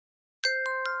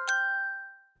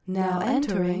Now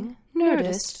entering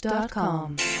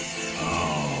Nerdist.com.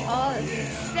 Oh,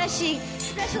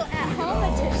 special at-home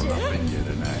edition.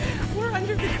 We're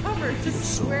under the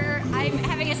covers. I'm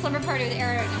having a slumber party with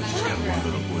Erin in my living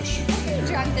room.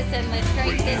 Drunk this in, let's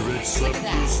drink this. Look at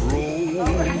that.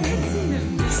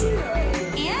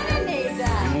 Anna made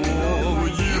that. Oh,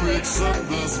 you accept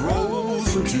this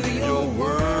rose into your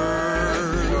world.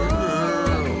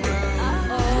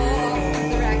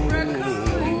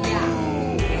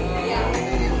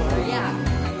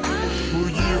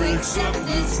 Accept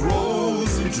this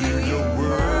rose into your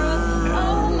world.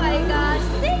 Oh my gosh.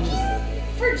 Thank you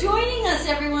for joining us,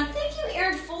 everyone. Thank you,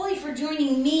 Erin Foley, for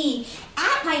joining me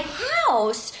at my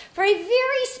house for a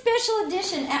very special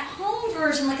edition at-home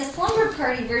version, like a slumber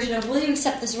party version of Will You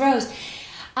Accept This Rose?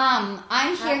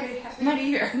 I'm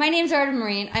here. My name's Arden,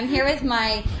 Myrin. I'm here with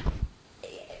my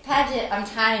pageant. I'm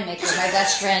trying to make her my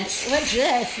best friend. What's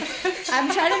this?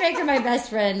 I'm trying to make her my best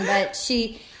friend, but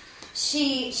she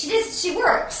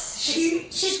works.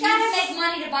 She's got to make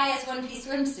money to buy us one-piece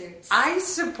swimsuits. I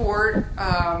support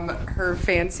her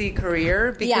fancy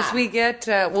career because we get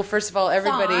first of all,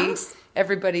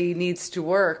 everybody needs to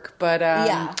work, but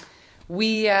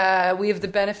we have the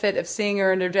benefit of seeing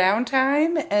her in her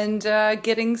downtime and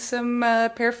getting some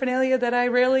paraphernalia that I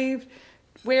rarely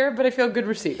wear, but I feel good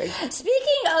receiving.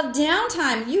 Speaking of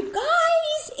downtime, you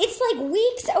guys, it's like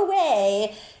weeks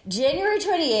away. January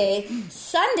 28th,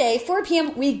 Sunday, 4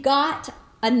 p.m., we got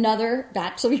another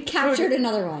batch. So we captured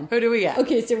another one. Who do we get?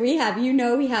 Okay, so we have you.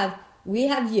 We have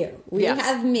you. We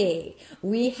have me.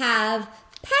 We have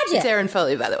Paget. It's Erin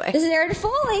Foley, by the way. This is Erin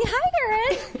Foley. Hi,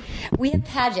 Erin. We have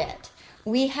Paget.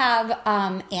 We have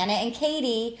Anna and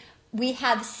Katie. We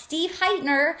have Steve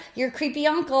Heitner, your creepy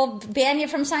uncle, Banya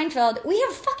from Seinfeld. We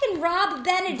have fucking Rob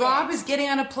Benedict. Rob is getting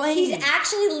on a plane. He's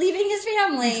actually leaving his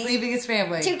family. He's leaving his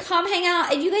family. To come hang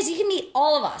out. And you guys, you can meet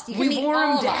all of us. We wore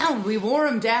him down. We wore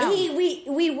him down.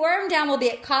 We wore him down. We'll be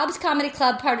at Cobb's Comedy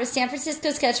Club, part of San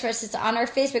Francisco Sketch Fest. It's on our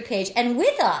Facebook page. And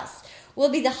with us will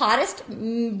be the hottest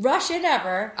Russian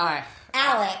ever,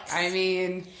 Alex. I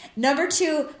mean... Number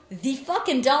 2, the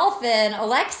fucking dolphin,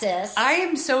 Alexis. I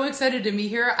am so excited to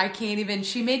meet her. I can't even...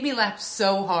 She made me laugh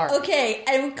so hard. Okay,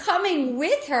 and coming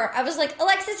with her, I was like,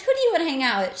 Alexis, who do you want to hang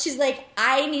out with? She's like,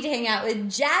 I need to hang out with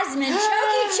Jasmine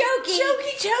Choky.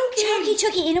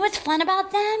 You know what's fun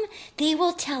about them? They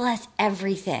will tell us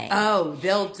everything. Oh,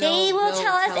 they'll tell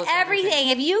us everything.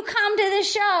 If you come to the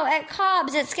show at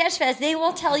Cobb's at Sketchfest, they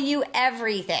will tell you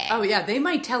everything. Oh, yeah. They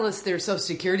might tell us their social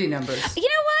security numbers. You know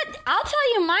what? I'll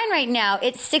tell you mine right now.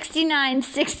 It's 69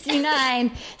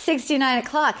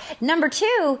 o'clock. Number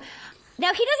 2,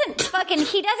 now he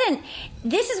doesn't,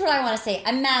 this is what I want to say.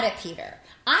 I'm mad at Peter.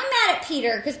 I'm mad at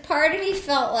Peter because part of me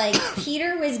felt like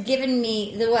Peter was giving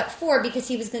me the what for because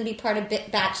he was going to be part of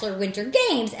Bachelor Winter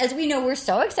Games. As we know, we're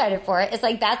so excited for it. It's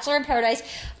like Bachelor in Paradise,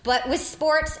 but with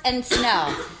sports and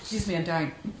snow. Excuse me, I'm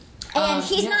dying. And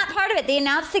he's not part of it. They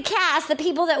announced the cast, the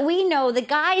people that we know. The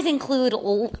guys include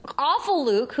awful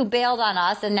Luke, who bailed on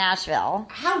us in Nashville.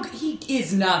 He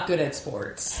is not good at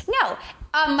sports. No.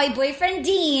 My boyfriend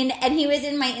Dean, and he was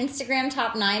in my Instagram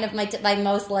top 9 of my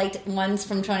most liked ones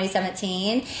from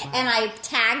 2017. Wow. And I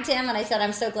tagged him, and I said,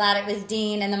 I'm so glad it was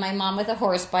Dean. And then my mom with a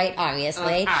horse bite,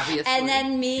 obviously. And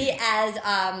then me as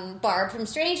Barb from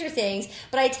Stranger Things.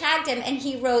 But I tagged him, and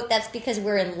he wrote, that's because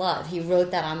we're in love. He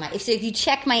wrote that on so if you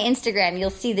check my Instagram, you'll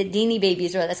see that Deanie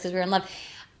Babies wrote that's because we're in love.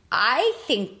 I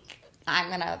think I'm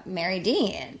going to marry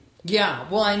Dean. Yeah,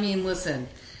 well, I mean, listen...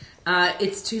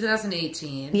 it's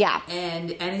 2018. Yeah.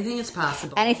 And anything is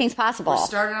possible. Anything's possible. We're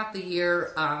starting off the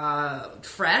year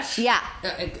fresh. Yeah.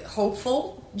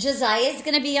 Hopeful. Josiah's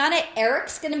going to be on it.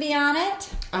 Eric's going to be on it.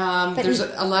 There's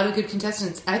a lot of good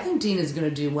contestants. I think Dean is going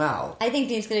to do well. I think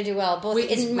Dean's going to do well. Both Wait,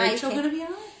 is Rachel going to be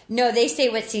on it? No, they say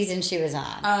what season she was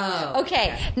on. Oh.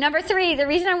 Okay. Number 3, the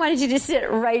reason I wanted you to sit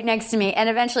right next to me, and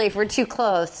eventually if we're too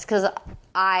close, because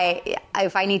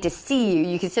if I need to see you,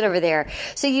 you can sit over there.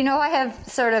 So you know I have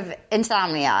sort of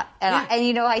insomnia, and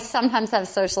you know I sometimes have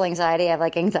social anxiety. I have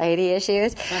like anxiety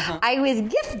issues. Uh-huh. I was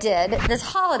gifted this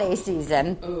holiday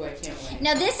season. Oh, I can't wait.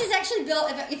 Now this is actually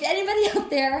built. If anybody out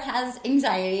there has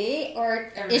anxiety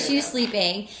or issues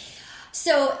sleeping,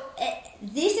 so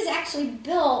this is actually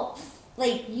built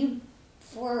like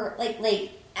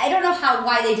I don't know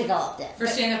why they developed it for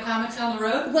stand-up comics on the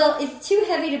road. Well, it's too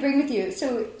heavy to bring with you,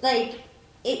 so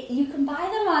you can buy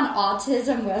them on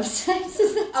autism websites.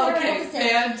 Okay,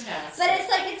 fantastic. But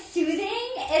it's soothing,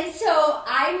 and so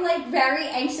I'm very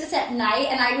anxious at night,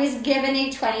 and I was given a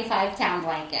 25-pound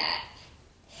blanket.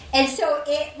 And so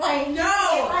it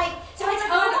so it's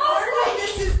almost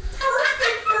this is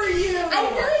perfect for you.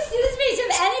 It really soothes me. So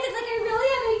if I really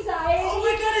have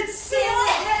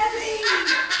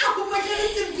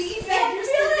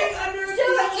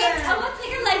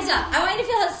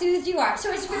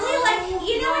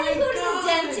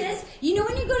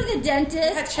the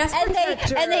dentist, and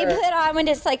they put on when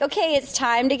it's like, okay, it's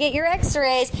time to get your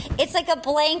X-rays. It's like a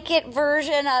blanket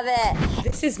version of it.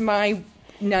 This is my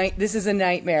night. This is a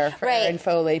nightmare for Erin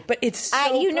Foley, but it's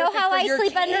so you know how I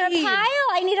sleep cave. under a pile.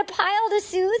 I need a pile to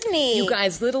soothe me. You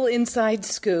guys, little inside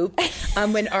scoop.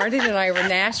 When Arden and I were in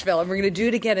Nashville, and we're going to do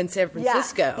it again in San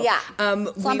Francisco. Yeah.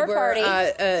 Slumber we were,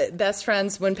 party. Best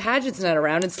friends when Paget's not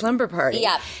around and slumber party.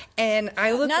 Yeah. And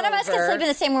I look None of us can sleep in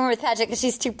the same room with Paget because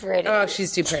she's too pretty. Oh,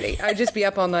 she's too pretty. I'd just be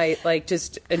up all night,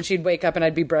 and she'd wake up and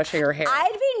I'd be brushing her hair.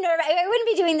 I'd be nervous. I wouldn't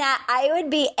be doing that. I would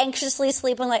be anxiously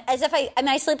sleeping as if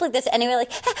I sleep like this anyway,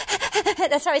 like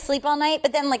that's how I sleep all night.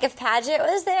 But then if Paget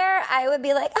was there, I would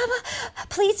be like,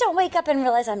 please don't wake up and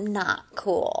realize I'm not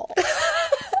cool.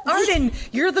 Arden,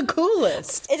 you're the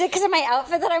coolest. Is it because of my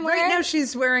outfit that I'm wearing? Right now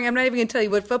she's wearing, I'm not even going to tell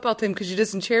you what football team because she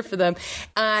doesn't cheer for them.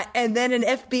 And then an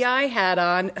FBI hat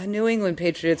on, a New England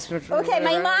Patriots. Okay,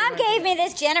 my mom gave me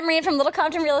this, Janet Myrin from Little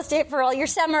Compton Real Estate, for all your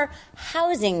summer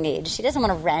housing needs. She doesn't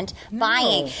want to rent,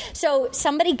 buying. So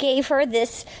somebody gave her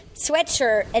this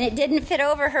sweatshirt and it didn't fit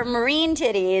over her marine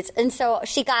titties, and so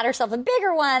she got herself a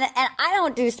bigger one. And I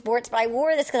don't do sports, but I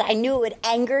wore this because I knew it would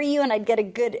anger you and I'd get a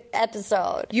good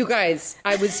episode. You guys,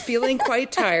 I was feeling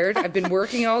quite tired. I've been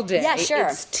working all day. Yeah, sure.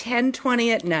 It's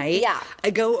 10:20 at night. Yeah. I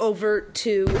go over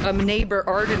to neighbor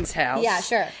Arden's house. Yeah,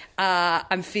 sure.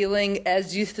 I'm feeling,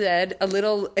 as you said, a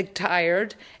little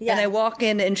tired. Yeah. And I walk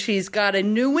in and she's got a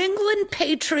New England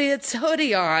Patriots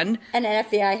hoodie on. And an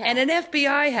FBI hat. And an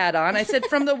FBI hat on. I said,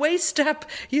 from the waist up,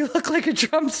 you look like a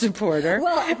Trump supporter.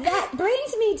 Well, that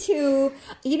brings me to,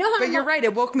 But you're right,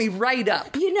 it woke me right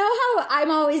up. You know how I'm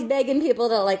always begging people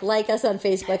to like us on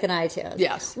Facebook and iTunes?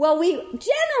 Yes. Well, we're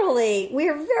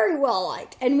very well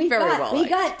liked. And we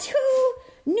got 2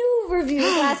 new reviews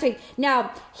last week.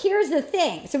 Now, here's the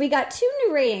thing. So we got 2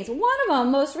 new ratings. One of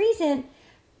them, most recent,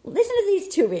 listen to these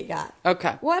 2 we got.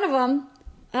 Okay. One of them,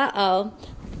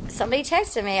 somebody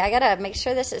texted me. I got to make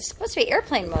sure this is supposed to be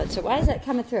airplane mode, so why is that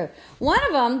coming through? One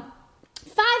of them,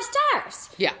 5 stars.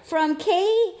 Yeah. From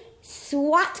K.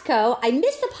 Swatko. I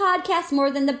miss the podcast more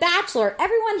than The Bachelor.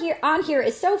 Everyone on here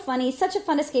is so funny. Such a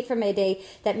fun escape from my day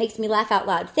that makes me laugh out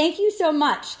loud. Thank you so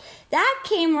much. That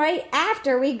came right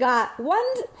after we got one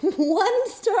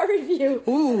star review.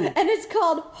 Ooh. And it's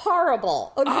called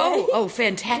Horrible. Okay? Oh,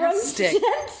 fantastic. From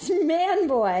Sense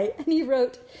Manboy. And he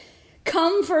wrote,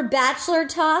 come for Bachelor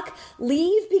talk,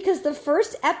 leave because the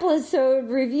first episode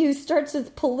review starts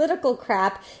with political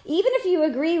crap. Even if you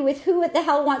agree with who the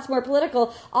hell wants more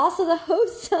political, also the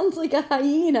host sounds like a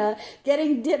hyena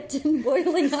getting dipped in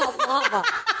boiling hot lava.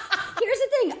 Here's the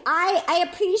thing, I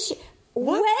appreciate...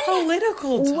 What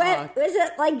political talk? Was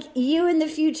it like you in the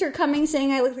future coming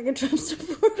saying I look like a Trump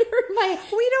supporter?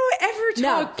 We don't ever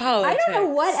talk politics. I don't know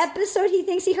what episode he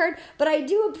thinks he heard, but I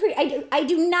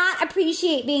do not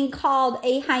appreciate being called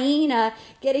a hyena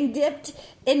getting dipped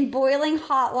in boiling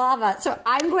hot lava. So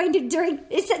I'm going to drink.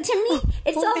 To me,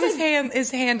 it sounds like his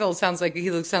handle sounds like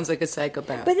sounds like a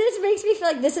psychopath. But this makes me feel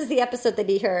like this is the episode that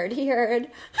he heard. He heard.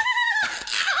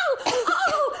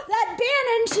 That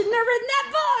Bannon shouldn't have written that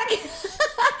book.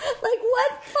 Like,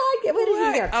 what fuck? What did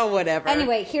he hear? Oh, whatever.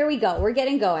 Anyway, here we go. We're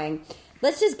getting going.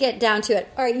 Let's just get down to it.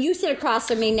 All right, you sit across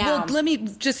from me now. Well, let me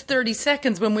just 30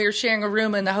 seconds. When we were sharing a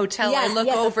room in the hotel, yes, I look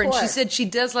over and she said she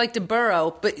does like to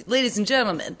burrow. But, ladies and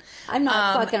gentlemen, I'm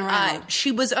not fucking around.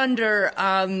 She was under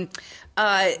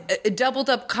a doubled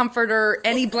up comforter,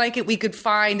 any blanket we could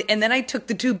find, and then I took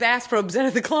the 2 bathrobes out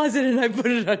of the closet and I put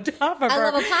it on top of her.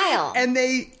 I love a pile. And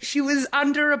she was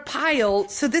under a pile,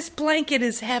 so this blanket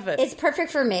is heaven. It's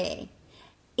perfect for me.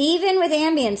 Even with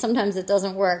Ambien, sometimes it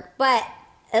doesn't work, but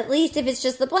at least if it's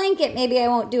just the blanket, maybe I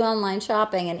won't do online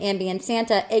shopping and Ambien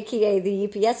Santa, a.k.a. the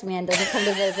UPS man, doesn't come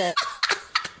to visit.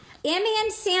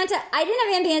 Ambien Santa. I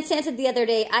didn't have Ambien Santa the other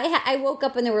day. I woke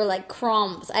up and there were like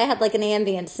crumbs. I had like an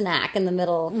Ambien snack in the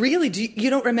middle. Really?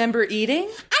 You don't remember eating?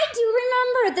 I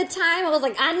do remember at the time. I was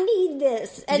like, I need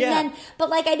this. And then, but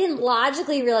like I didn't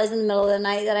logically realize in the middle of the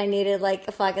night that I needed like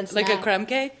a fucking snack. Like a crumb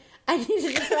cake? I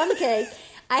needed a crumb cake.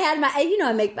 I had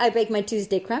I bake my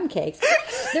Tuesday crumb cakes.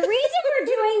 The reason we're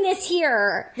doing this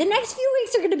here, the next few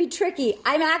weeks are going to be tricky.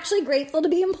 I'm actually grateful to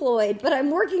be employed, but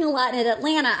I'm working a lot in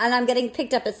Atlanta, and I'm getting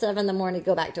picked up at 7 in the morning to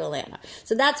go back to Atlanta.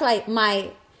 So that's why my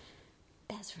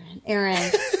best friend,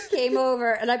 Erin, came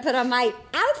over, and I put on my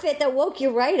outfit that woke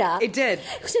you right up. It did.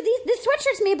 So this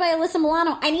sweatshirt's made by Alyssa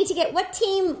Milano. I need to get, what do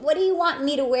you want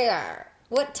me to wear?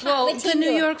 What team? The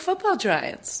New York Football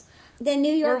Giants. The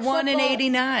New York We're 1 in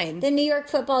 89. The New York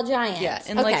Football Giants. Yeah,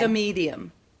 in like a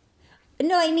medium.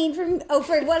 No, I mean for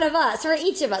one of us, for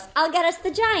each of us. I'll get us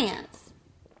the Giants.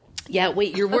 Yeah,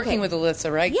 wait, you're working with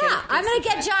Alyssa, right? Yeah, I'm going to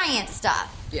get Giant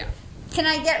stuff. Yeah. Can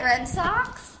I get red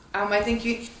socks? I think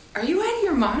you... Are you out of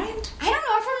your mind? I don't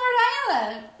know. I'm from Rhode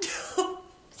Island.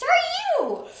 So are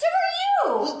you.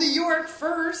 Well, New York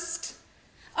first.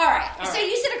 All right. So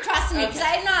you sit across from me because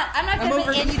I'm not going to be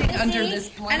overheating under this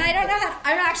blanket. And I don't know how.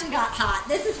 I'm actually got hot.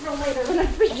 This is for later when I'm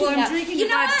freaking Well, I'm out. drinking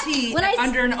hot tea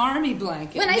under an army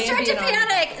blanket. When I start to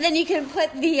panic, then you can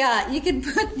put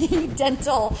the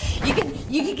dental. You can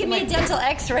give me a dental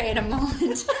X-ray in a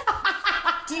moment.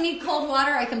 Do you need cold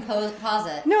water? I can pause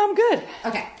it. No, I'm good.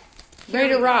 Okay. Ready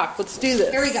to rock. Let's do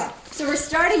this. Here we go. So we're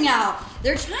starting out.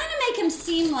 They're trying to make him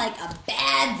seem like a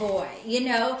bad boy, you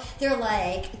know? They're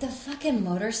like, the fucking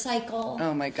motorcycle.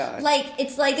 Oh, my God. Like,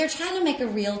 it's like they're trying to make a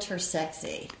realtor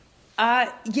sexy.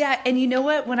 Yeah, and you know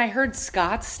what? When I heard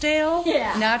Scottsdale,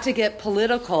 not to get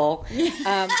political,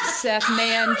 Seth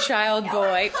Man, child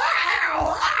boy.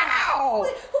 Ow!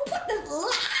 Who put this?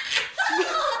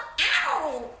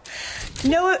 Ow!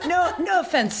 No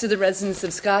offense to the residents of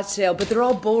Scottsdale, but they're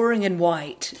all boring and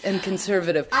white and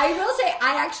conservative. I will say,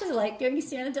 I actually like doing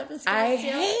stand up in Scottsdale. I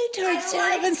hate doing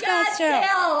stand up in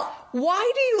Scottsdale.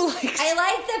 Why do you like? I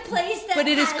like the place that. But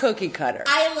it is cookie cutter.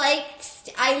 I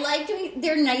like doing.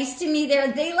 They're nice to me.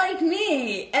 They like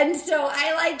me, and so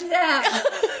I like them.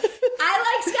 I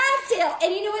like Scottsdale,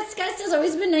 and you know what? Scottsdale's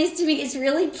always been nice to me. It's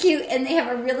really cute, and they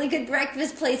have a really good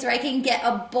breakfast place where I can get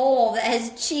a bowl that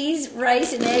has cheese,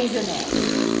 rice, and eggs in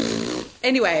it.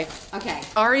 Anyway, okay.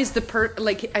 Ari's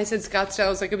like I said, Scottsdale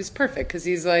was like it was perfect because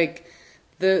he's like.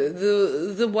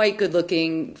 The white,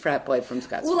 good-looking frat boy from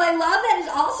Scottsdale. Well, I love that it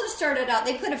also started out,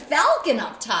 they put a falcon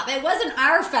up top. It wasn't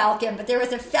our falcon, but there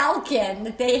was a falcon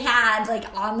that they had, like,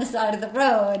 on the side of the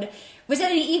road. Was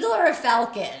that an eagle or a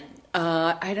falcon?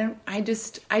 I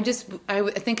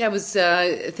think I was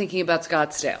thinking about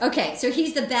Scottsdale. Okay, so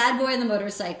he's the bad boy on the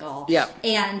motorcycle. Yeah.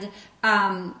 And,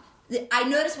 I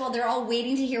noticed while they're all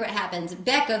waiting to hear what happens,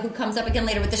 Becca, who comes up again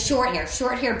later with the short hair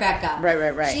Becca.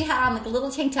 Right. She had on like a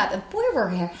little tank top, and boy, were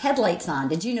her headlights on.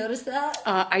 Did you notice that?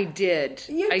 I did.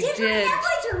 You did? Her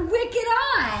headlights are wicked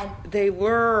on. They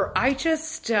were. I'm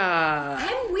weirded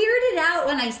out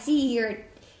when I see your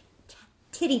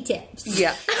titty tips.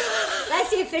 Yeah. That's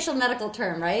the official medical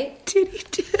term, right? Titty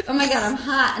tips. Oh my God, I'm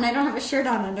hot, and I don't have a shirt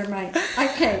on under my...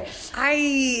 Okay.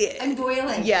 I'm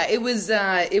boiling. Yeah, it was,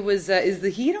 is the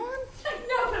heat on?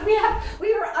 No, but we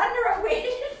were under a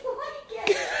weighted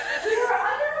blanket. We were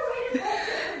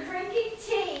drinking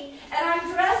tea, and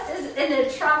I'm dressed in a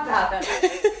Trump outfit.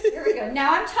 Here we go.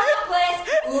 Now I'm topless.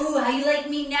 Ooh, how you like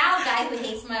me now, guy who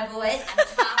hates my voice? I'm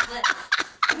topless.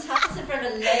 I'm topless in front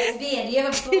of a lesbian. Do you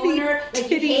have a boner? Like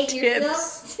you hate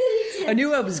yourself? Titty tips. I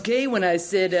knew I was gay when I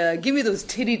said, give me those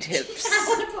titty tips. I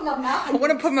want to put my mouth on I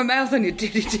want to put my mouth on your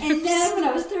titty tips. And then when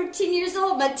I was 13 years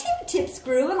old, my titty tips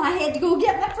grew, and I had to go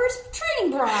get my first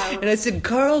training bra. And I said,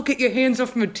 Carl, get your hands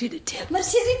off my titty tips. My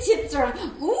titty tips are,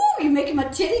 ooh, you're making my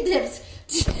titty tips.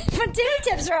 My titty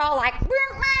tips are all like,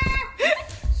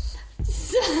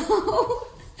 so...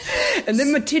 And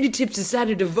then my titty tips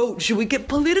decided to vote. Should we get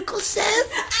political, Seth?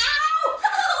 Ow!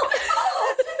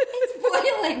 Oh, it's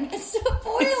boiling. It's so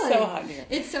boiling. It's so hot in here.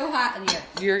 It's so hot in here.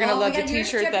 You're going to love the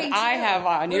t-shirt that I have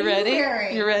on. You ready?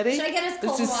 You ready? Should I get us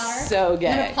cold water? This is so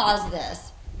gay. I'm going to pause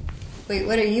this. Wait,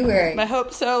 what are you wearing? My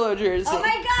Hope Solo jersey. Oh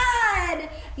my God!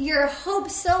 Your Hope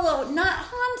Solo, not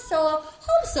Han Solo,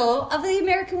 Hope Solo of the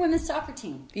American women's soccer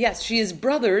team. Yes, she is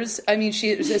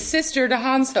she is a sister to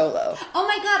Han Solo. Oh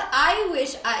my God, I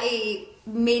wish I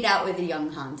made out with a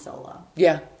young Han Solo.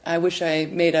 Yeah, I wish I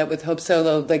made out with Hope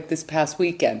Solo like this past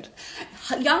weekend.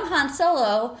 Young Han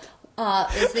Solo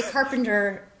is the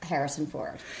Carpenter Harrison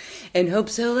Ford. And Hope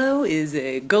Solo is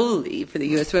a goalie for the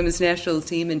U.S. women's national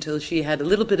team until she had a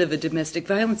little bit of a domestic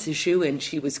violence issue and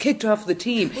she was kicked off the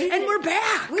team. And we're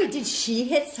back! Wait, did she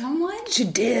hit someone? She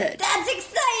did. That's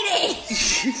exciting!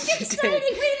 She exciting. Did. Wait a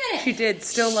minute. She did.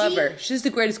 Still love her. She's the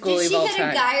greatest goalie of all time. Did she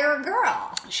hit a guy or a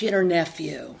girl? She hit her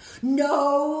nephew.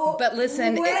 No. But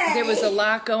listen, there was a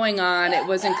lot going on. It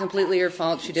wasn't completely her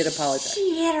fault. She did apologize.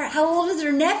 She hit her. How old is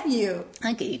her nephew?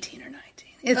 Like 18 or 19.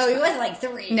 He wasn't like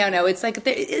 3. No, it's like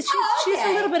she's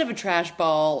a little bit of a trash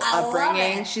ball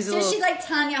upbringing. Love it. She like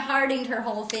Tanya Harding'd her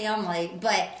whole family,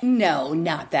 but no,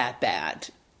 not that bad.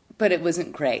 But it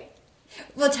wasn't great.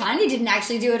 Well, Tanya didn't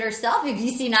actually do it herself. If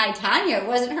you see Tanya, it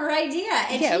wasn't her idea.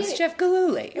 And it was Jeff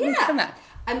Gillooly. I mean, come on.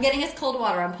 I'm getting us cold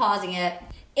water. I'm pausing it.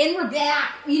 And we're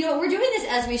back. You know, we're doing this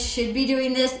as we should be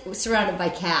doing this, surrounded by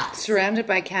cats. Surrounded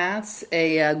by cats,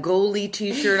 a goalie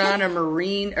t-shirt on, a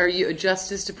Marine, or a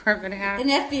Justice Department hat. An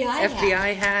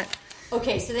FBI hat.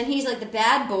 Okay, so then he's like the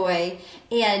bad boy,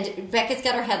 and Becca's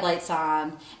got her headlights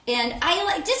on. And I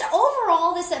like, just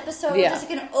overall this episode, just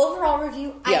like an overall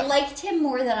review, I liked him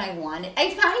more than I wanted. I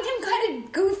find him kind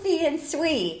of goofy and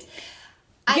sweet.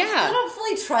 I still don't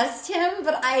fully trust him,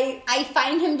 but I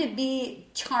find him to be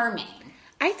charming.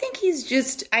 I think he's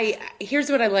just, here's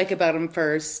what I like about him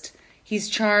first. He's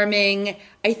charming.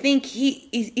 I think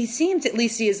he seems, at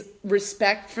least he has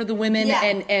respect for the women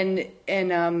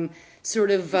and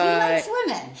sort of...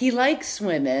 He likes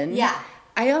women. Yeah.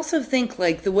 I also think,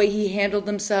 like, the way he handled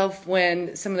himself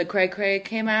when some of the cray-cray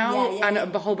came out on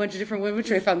a whole bunch of different women,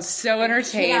 which I found so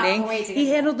entertaining. He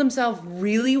handled himself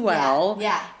really well.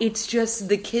 Yeah. It's just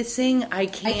the kissing, I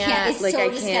can't. It's so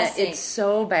disgusting. It's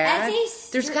so bad.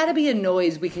 There's got to be a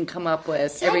noise we can come up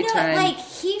with every time. Like,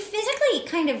 he physically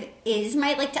kind of is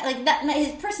my, like that,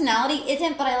 his personality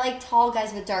isn't, but I like tall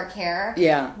guys with dark hair.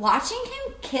 Yeah. Watching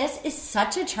him kiss is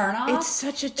such a turnoff. It's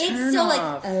such a turnoff. It's so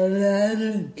like,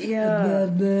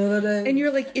 and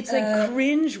you're like, it's like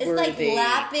cringeworthy. It's like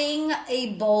lapping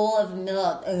a bowl of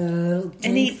milk.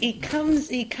 And he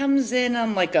comes in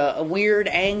on like a weird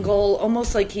angle,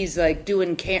 almost like he's like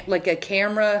doing like a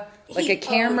camera. Like a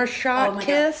camera shot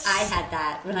kiss. God. I had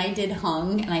that when I did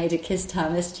Hung, and I had to kiss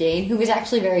Thomas Jane, who was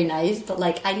actually very nice. But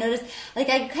like I noticed, like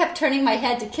I kept turning my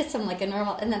head to kiss him like a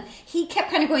normal, and then he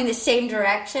kept kind of going the same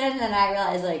direction, and I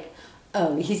realized like,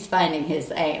 oh, he's finding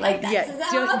his angle. Like that's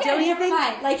don't you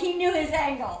think? Like he knew his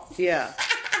angles. Yeah.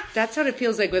 That's what it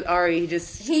feels like with Ari.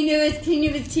 He knew his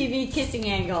TV kissing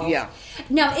angle. Yeah.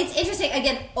 No, it's interesting.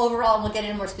 Again, overall, and we'll get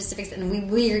into more specifics. And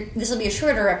this will be a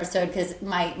shorter episode because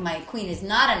my queen is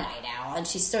not a night owl, and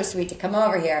she's so sweet to come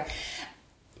over here.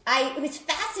 It was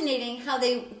fascinating how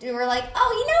they were like,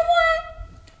 oh, you know what?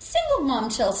 Single mom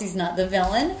Chelsea's not the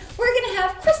villain. We're gonna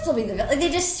have Crystal be the villain. They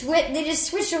just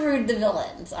switcherooed the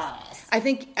villains on us. I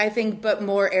think, but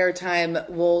more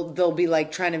airtime they'll be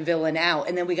like trying to villain out,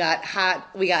 and then we got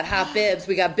hot Bibbs.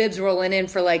 We got Bibbs rolling in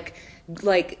for like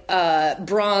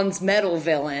bronze medal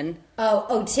villain.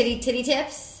 Oh, titty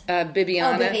tips.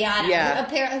 Bibiana. Oh, Bibiana.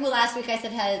 Yeah. Who last week I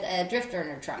said had a drifter in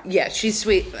her trunk. Yeah, she's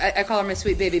sweet. I call her my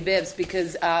sweet baby Bibbs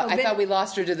because I thought we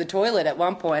lost her to the toilet at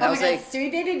one point. I was like,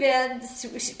 sweet baby Bibbs.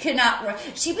 She could not.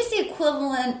 She was the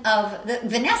equivalent of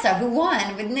Vanessa, who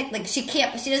won with Nick. Like she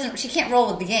can't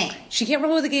roll with the game. She can't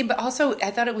roll with the game, but also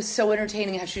I thought it was so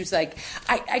entertaining how she was like,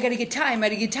 I got to get time. I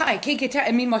can't get time.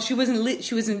 And meanwhile, she wasn't lit.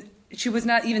 She was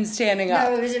not even standing up.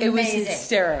 No, it was amazing. It was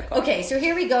hysterical. Okay, so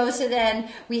here we go. So then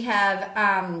we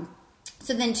have.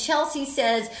 So then Chelsea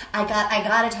says, "I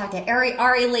got to talk to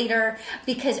Ari later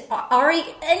because Ari,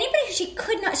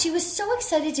 she was so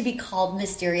excited to be called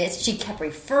mysterious. She kept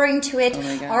referring to it. Oh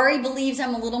my God. Ari believes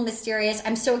I'm a little mysterious.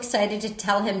 I'm so excited to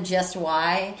tell him just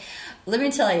why." Let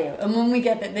me tell you, and when we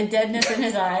get the deadness in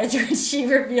his eyes when she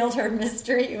revealed her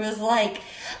mystery, it was like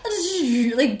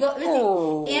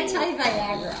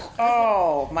anti-Viagra.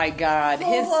 Oh my God!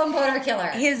 Full-blown boner killer.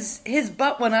 His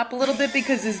butt went up a little bit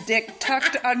because his dick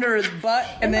tucked under his butt,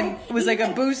 and then it was like a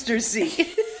booster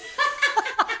seat.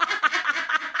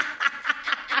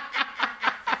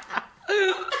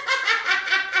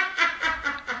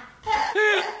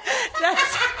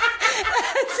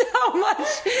 That's how much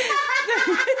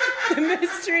the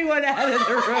mystery went out of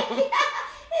the room. His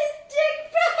dick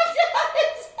popped out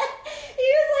his head. He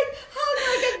was like hung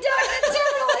like a duck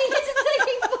internally. He just like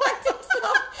he fucked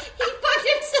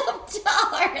himself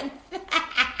taller and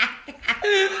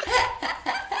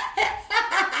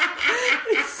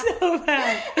it's so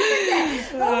bad. Okay,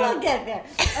 well, we'll get there.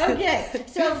 Okay,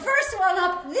 so first one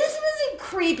up, this was a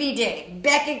creepy date.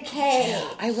 Becca K.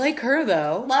 I like her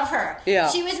though. Love her. Yeah.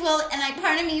 She was and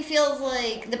part of me feels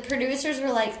like the producers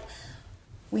were like,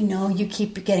 we know you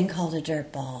keep getting called a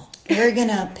dirtball. We're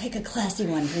gonna pick a classy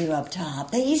one for you up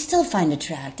top that you still find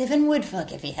attractive and would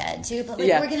fuck if you had to, but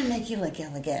we're gonna make you look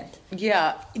elegant.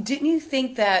 Yeah. Didn't you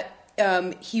think that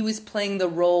he was playing the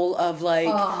role of like,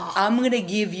 I'm going to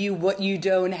give you what you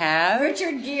don't have?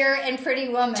 Richard Gere and Pretty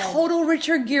Woman. Total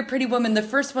Richard Gere, Pretty Woman. The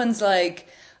first one's like,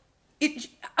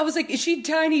 I was like, is she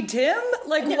Tiny Tim?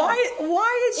 Like, no.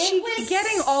 Why is she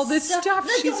getting all this stuff?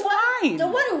 She's fine. The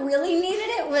one who really needed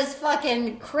it was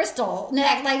fucking Crystal.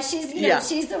 Like, she's,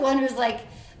 she's the one who's like,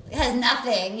 has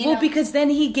nothing. You know? Because then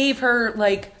he gave her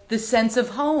like the sense of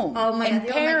home. Oh my God!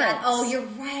 Parents. Oh my God! Oh, you're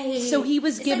right. So he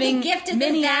was giving like the gift of the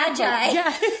Vagi.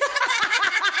 Yeah.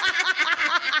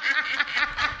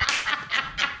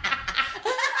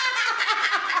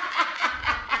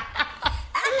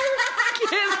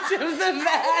 Gift of the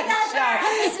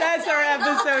Vagi. That's our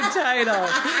episode title.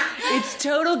 It's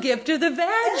Total Gift of the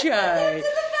Vagi. Gift of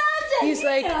the Vagi. He's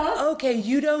like, okay,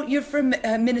 you're from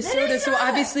Minnesota, so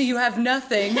obviously you have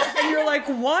nothing. And you're like,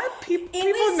 what? It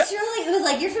was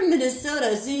like, you're from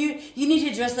Minnesota, so you need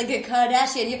to dress like a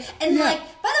Kardashian. And like,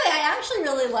 by the way, I actually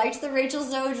really liked the Rachel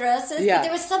Zoe dresses, but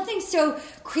there was something so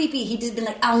creepy. He just been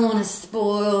like, I want to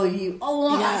spoil you.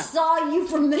 I saw you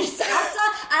from Minnesota.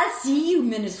 I see you,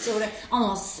 Minnesota. I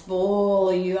want to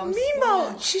spoil you.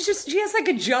 Meanwhile, she has like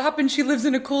a job and she lives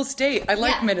in a cool state. I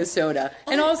like Minnesota.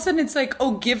 And all of a sudden it's like,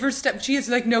 give her stuff. She has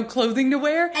like no clothing to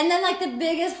wear. And then like the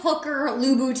biggest hooker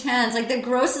Louboutins, like the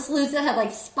grossest Louboutins that have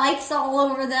like spikes all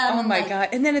over them. Oh my God.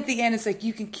 And then at the end it's like,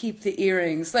 you can keep the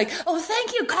earrings. Like,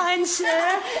 thank you, kind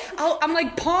sir. I'm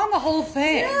like, pawn the whole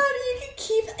thing. Dude, you can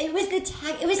keep, it was the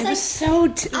tag. It was so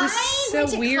weird. I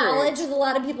went to college with a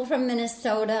lot of people from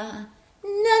Minnesota.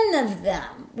 None of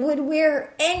them would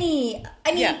wear any.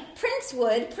 I mean, Prince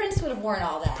would have worn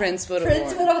all that. Prince would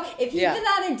have. If you'd been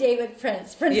on a date with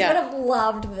Prince would have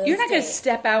loved this. You're not going to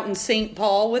step out in St.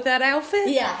 Paul with that outfit?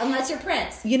 Yeah, unless you're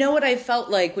Prince. You know what I felt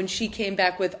like when she came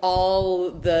back with all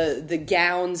the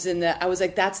gowns and I was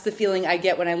like, that's the feeling I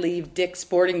get when I leave Dick's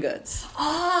Sporting Goods.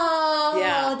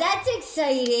 Oh, that's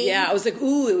exciting. Yeah, I was like,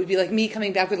 ooh, it would be like me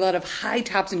coming back with a lot of high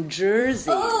tops and jerseys.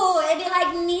 Oh, it'd be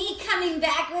like me coming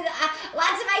back with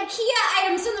lots of IKEA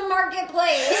items from the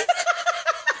marketplace.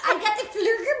 I got the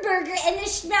Flurger Burger and the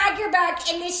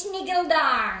Schnaggerbuck and the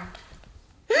Schniggeldong.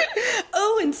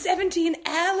 And 17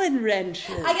 Allen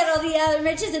wrenches. I got all the Allen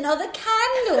wrenches and all the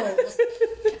candles.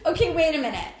 Okay, wait a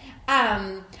minute.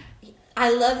 I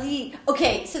love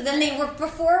so then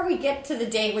before we get to the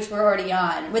date, which we're already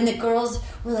on, when the girls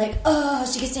were like,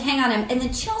 she gets to hang on him. And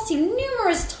then Chelsea,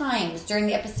 numerous times during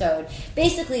the episode,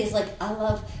 basically is like,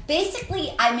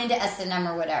 I'm into S&M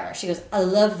or whatever. She goes, I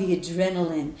love the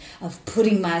adrenaline of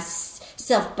putting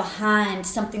myself behind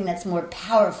something that's more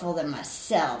powerful than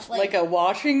myself. Like a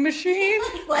washing machine?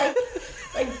 like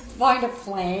find a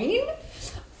plane?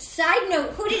 Side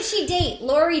note, who did she date?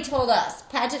 Lori told us.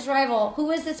 Paget's rival. Who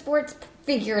was the sports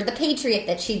figure, the Patriot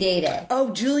that she dated?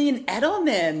 Julian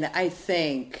Edelman, I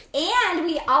think.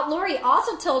 And Lori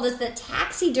also told us that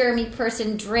taxidermy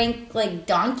person drank like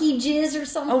donkey jizz or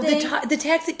something. The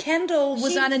taxi Kendall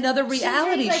was on another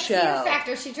reality show. Fear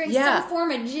Factor. She drank some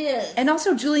form of jizz. And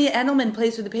also Julian Edelman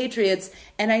plays for the Patriots,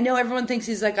 and I know everyone thinks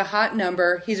he's like a hot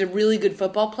number. He's a really good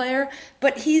football player,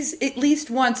 but he's at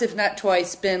least once, if not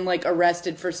twice, been like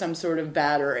arrested for some sort of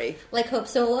battery. Like Hope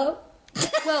Solo?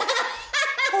 Well,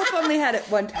 Hope only had it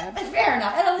one time. Fair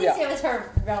enough. And at least it was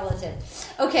her relative.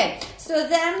 Okay, so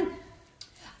then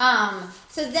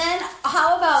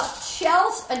how about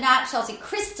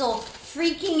Crystal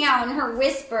freaking out in her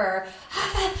whisper,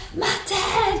 my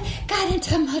dad got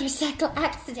into a motorcycle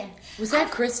accident. Was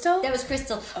that Crystal? That was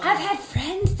Crystal. I've had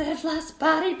friends that have lost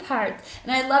body parts.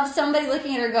 And I love somebody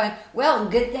looking at her going, well,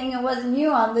 good thing it wasn't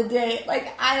you on the date.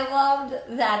 Like, I loved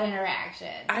that interaction.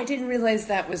 I didn't realize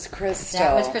that was Crystal.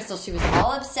 That was Crystal. She was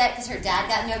all upset because her dad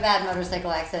got into a bad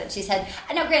motorcycle accident. She said,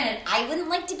 I know, granted, I wouldn't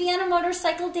like to be on a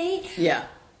motorcycle date. Yeah.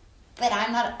 But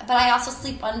I also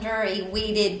sleep under a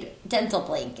weighted dental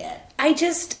blanket. I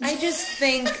just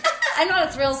think I'm not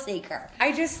a thrill seeker.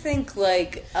 I just think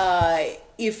like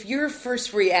if your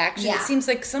first reaction, it seems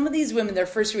like some of these women, their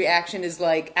first reaction is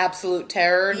like absolute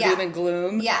terror, doom and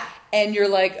gloom. Yeah. And you're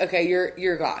like, okay,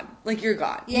 you're gone. Like you're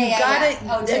gone. Yeah, you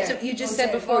gotta. That's what you just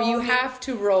said before. You have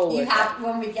to roll with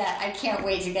it. I can't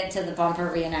wait to get to the bumper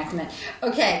reenactment.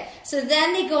 Okay, so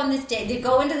then they go on this date. They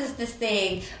go into this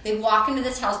thing. They walk into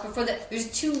this house before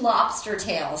there's two lobster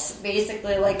tails,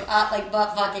 basically like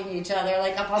butt fucking each other,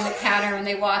 like up on the counter when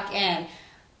they walk in.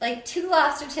 Like two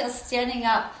lobster tails standing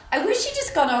up. I wish she'd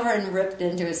just gone over and ripped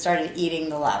into it and started eating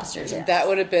the lobster tails. That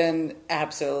would have been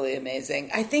absolutely amazing.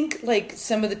 I think like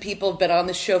some of the people have been on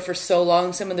the show for so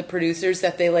long, some of the producers,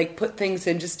 that they like put things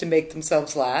in just to make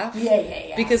themselves laugh.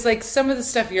 Yeah. Because like some of the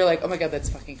stuff you're like, oh my God, that's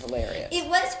fucking hilarious. It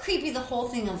was creepy, the whole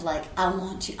thing of like, I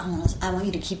want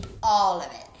you to keep all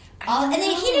of it. And then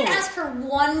he didn't ask her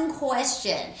one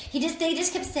question. They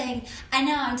just kept saying, I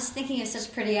know, I'm just thinking of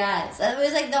such pretty eyes. It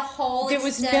was like the whole There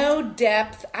was no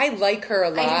depth. I like her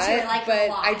a lot.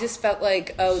 I just felt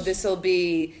like, this'll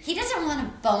be... He doesn't want to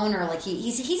bone her. Like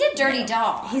he's a dirty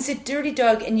dog. He's a dirty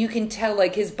dog, and you can tell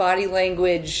like his body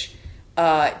language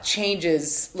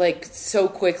changes like so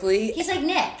quickly. He's like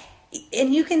Nick.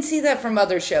 And you can see that from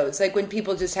other shows, like when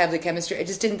people just have the chemistry. I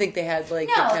just didn't think they had the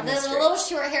chemistry. The little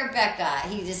short hair Becca,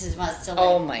 he just wants to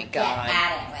get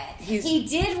at it with. He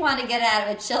did want to get at it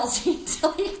with Chelsea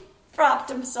until he propped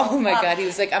himself up. Oh my God, he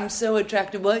was like, I'm so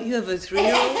attracted. What, you have a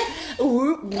 3-year-old?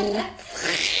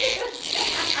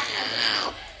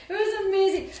 It was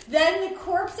amazing. Then the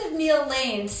corpse corpse of Neil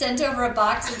Lane sent over a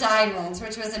box of diamonds,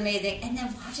 which was amazing. And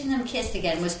then watching them kiss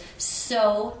again was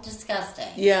so disgusting.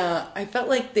 Yeah, I felt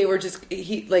like they were just,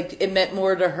 it meant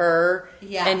more to her.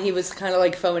 Yeah. And he was kind of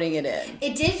like phoning it in.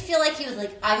 It did feel like he was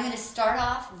like, I'm going to start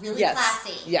off really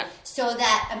classy. Yeah. So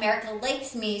that America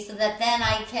likes me, so that then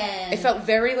I can... It felt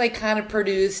very like kind of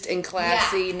produced and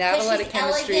classy, not a lot of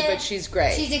chemistry, elegant, but she's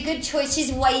great. She's a good choice.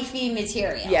 She's wifey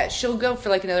material. Yeah, she'll go for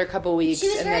like another couple weeks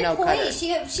and then I'll cut her.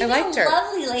 She was a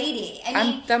lovely lady. I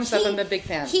mean, thumbs up, I'm a big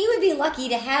fan. He would be lucky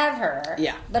to have her.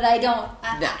 Yeah. But I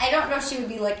don't know if she would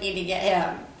be lucky to get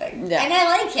him. And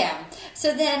I like him.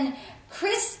 So then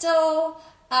Crystal...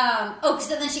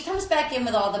 so then she comes back in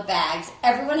with all the bags.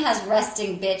 Everyone has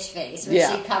resting bitch face when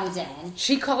she comes in.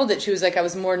 She called it. She was like, I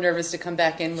was more nervous to come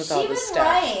back in with all this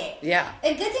stuff. She was right. Yeah.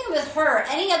 A good thing with her,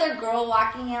 any other girl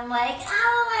walking in like,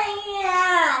 oh my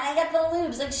God, I got the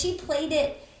lubes. Like, she played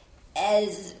it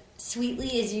as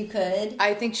sweetly as you could.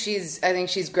 I think she's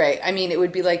great. I mean, it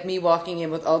would be like me walking in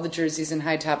with all the jerseys and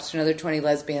high tops to another 20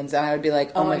 lesbians, and I would be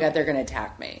like, oh my God, they're going to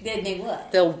attack me. They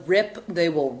would. They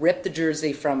will rip the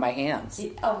jersey from my hands.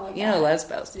 Oh my God. You know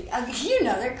lesbos. You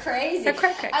know, they're crazy. They're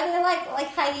crazy. Are they like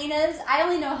hyenas? I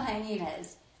only know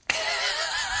hyenas.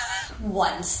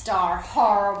 1 star,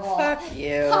 horrible. Fuck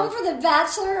you. Come for the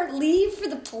Bachelor, leave for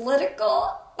the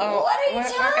political. What are you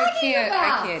talking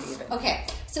about? I can't even. Okay,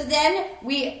 so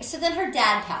then her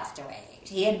dad passed away.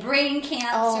 He had brain cancer.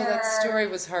 Oh, that story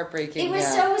was heartbreaking. It was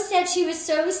so sad. She was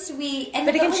so sweet. But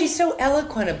again, she's so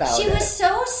eloquent about it. She was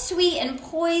so sweet and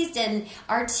poised and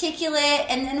articulate,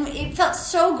 and then it felt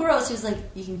so gross. It was like,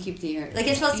 you can keep the ear. Like,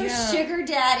 it felt so sugar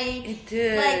daddy. It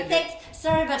did. Like,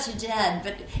 sorry about your dad,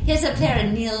 but here's a pair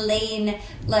of Neil Lane,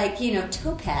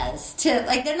 topaz.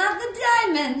 They're not the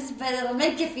diamonds, but it'll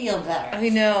make you feel better. I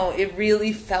know. It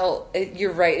really felt,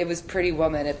 you're right, it was Pretty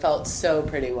Woman. It felt so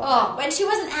Pretty Woman. Oh, and she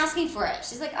wasn't asking for it.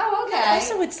 She's like, oh, okay.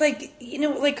 Also, it's like,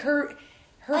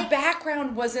 her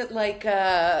background wasn't like,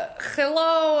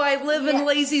 hello, I live in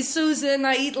Lazy Susan,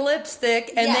 I eat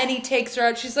lipstick, and then he takes her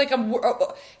out. She's like,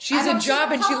 she's a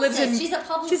job, and she lives in... She's a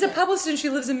publicist. She's a publicist, and she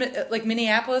lives in,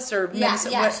 Minneapolis or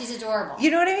Minnesota. Yeah, she's adorable.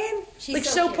 You know what I mean? She's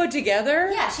so put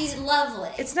together. Yeah, she's lovely.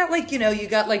 It's not like, you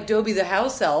got, like, Dobie the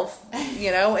house elf, and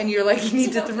you're like, you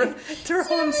need to throw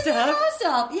him stuff. The house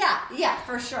elf. Yeah,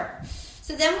 for sure.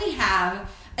 So then we have...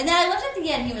 And then I looked at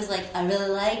the end. He was like, "I really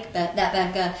like that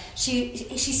Becca. She's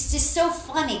just so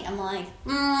funny." I'm like,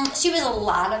 she was a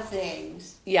lot of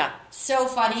things. Yeah, so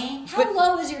funny. How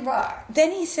low is your bar?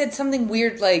 Then he said something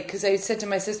weird, because I said to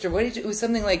my sister, it was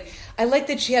something like, I like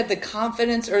that she had the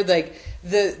confidence or the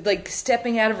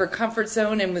stepping out of her comfort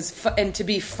zone and to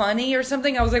be funny or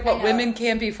something. I was like, what, women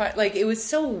can't be funny? Like, it was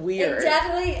so weird. And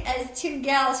definitely, as 2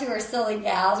 gals who are silly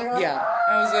gals, we're like,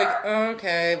 I was like,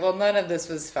 okay, well, none of this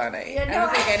was funny. I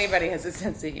don't think anybody has a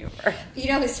sense of humor. You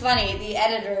know who's funny? The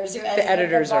editors who edited the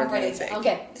editors are amazing.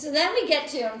 Okay, so then we get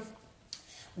to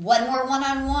one more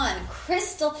one-on-one.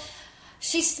 Crystal,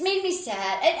 she made me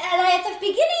sad. And at the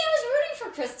beginning, I was rooting for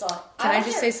Crystal. Can I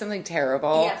just say something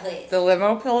terrible? Yeah, please. The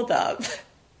limo pulled up,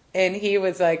 and he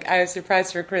was like, I was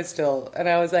surprised for Crystal. And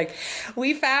I was like,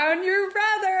 we found your brother.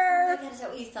 Oh my God, is that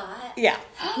what you thought? Yeah.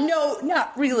 No,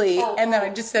 not really. And then I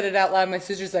just said it out loud. My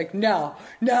sister's like, no.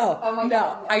 Oh my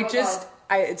God.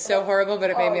 It's so horrible, but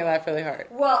it made me laugh really hard.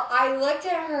 Well, I looked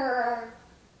at her,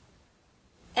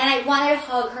 and I wanted to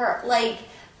hug her. Like,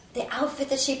 the outfit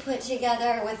that she put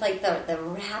together with the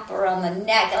wrap around the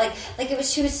neck,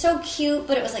 she was so cute,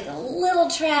 but it was like a little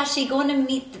trashy. Going to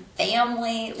meet the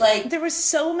family, there were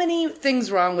so many things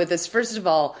wrong with this. First of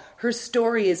all, her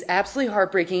story is absolutely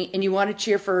heartbreaking, and you want to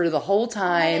cheer for her the whole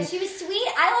time. She was sweet.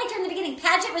 I liked her in the beginning.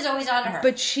 Paget was always on her.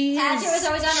 But Paget was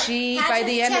always on her. By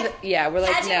the end of we're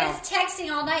like, Paget was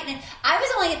texting all night, and I was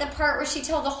only at the part where she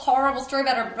told the horrible story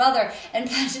about her brother, and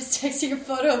Paget's texting a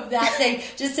photo of that thing,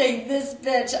 just saying, this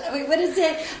bitch. I mean, what did it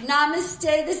say?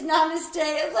 Namaste, this namaste.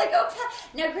 It's like,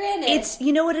 now granted. It's,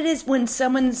 you know what it is? When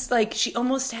someone's like, she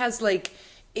almost has like,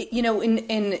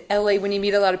 in LA, when you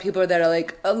meet a lot of people that are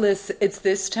like, oh, listen, it's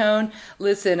this tone.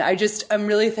 Listen, I'm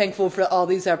really thankful for all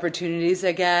these opportunities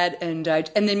I get, and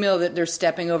they know that they're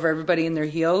stepping over everybody in their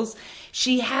heels.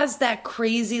 She has that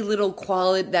crazy little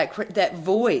quality, that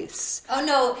voice. Oh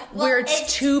no, where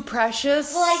it's too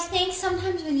precious. Well, I think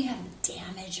sometimes when you have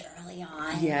damage early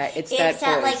on, it's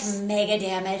that like mega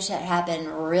damage that happened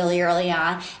really early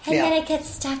on, and then it gets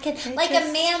stuck in.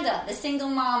 Amanda, the single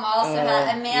mom, also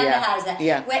has that.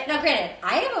 Yeah. Now, granted,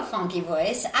 I have a funky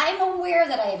voice. I'm aware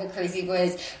that I have a crazy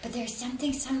voice, but there's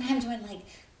something sometimes when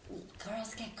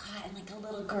girls get caught in a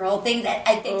little girl thing that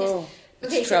I think just.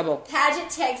 Okay, trouble. So Paget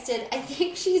texted, I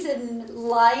think she's a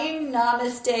lying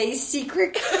namaste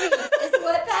secret queen, is what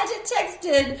what Paget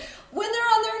texted when they're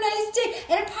on their nice date.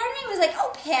 And a part of me was like,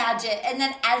 oh, Paget. And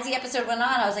then as the episode went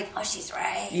on, I was like, oh, she's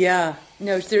right. Yeah.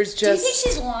 No, there's just... Do you think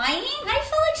she's lying? I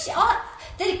feel like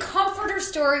the comforter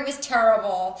story was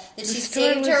terrible. That she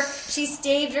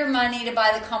saved her money to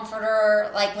buy the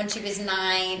comforter like when she was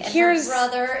 9. And her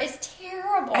brother is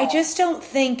terrible. I just don't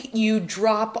think you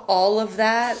drop all of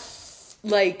that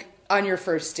like on your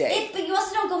first date. But you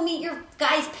also don't go meet your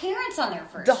guy's parents on their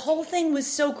first date. The whole thing was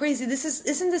so crazy.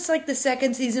 Isn't this like the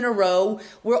second season in a row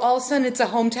where all of a sudden it's a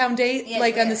hometown date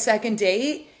on the second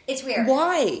date? It's weird.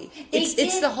 Why?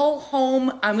 It's the whole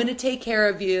home. I'm going to take care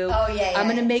of you. Oh yeah. I'm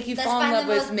going to make you fall in love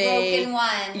with me. Broken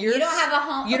one. You don't have a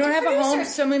home. You don't have a home,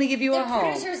 so I'm going to give you a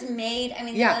home. The producers made. I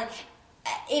mean,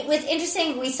 it was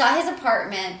interesting. We saw his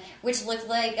apartment, which looked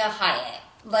like a Hyatt,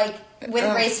 like with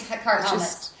race car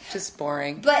helmets. Just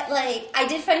boring. But like, I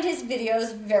did find his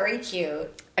videos very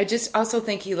cute. I just also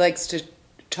think he likes to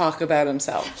talk about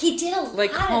himself. He did a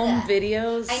like lot home of that.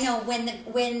 videos. I know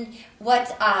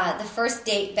the first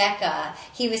date Becca,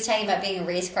 he was talking about being a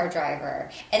race car driver,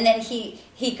 and then he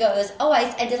goes, oh,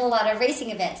 I did a lot of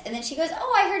racing events, and then she goes,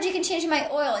 oh, I heard you can change my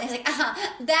oil, and he's like,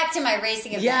 back to my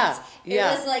racing events. It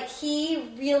was like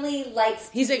he really likes.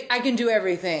 He's like, I can do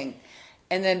everything.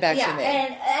 And then back to me.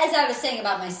 And as I was saying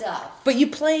about myself. But you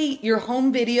play your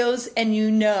home videos and you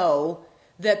know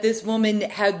that this woman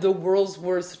had the world's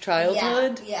worst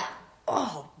childhood. Yeah.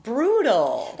 Oh,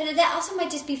 brutal. But that also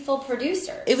might just be full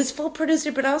producer. It was full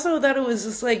producer, but also that it was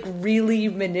just like really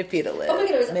manipulative. Oh my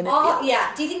God, it was all,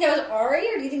 yeah. Do you think that was Ari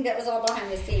or do you think that was all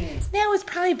behind the scenes? No, it was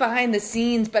probably behind the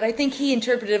scenes, but I think he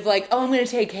interpreted like, oh, I'm going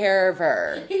to take care of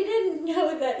her. He didn't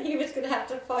know that he was going to have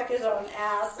to fuck his own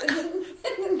ass in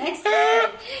the next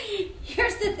day.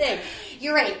 Here's the thing.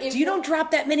 You're right. You don't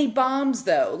drop that many bombs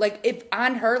though. Like if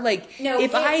on her, like no,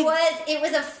 if it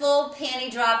was a full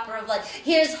panty dropper of like,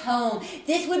 here's home.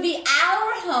 This would be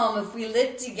our home if we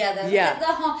lived together. Yeah. Look at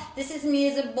the home. This is me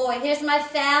as a boy. Here's my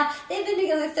fam. They've been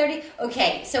together 30.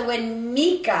 Okay, so when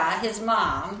Mika, his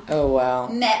mom,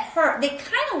 met her, they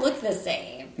kind of look the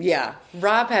same. Yeah,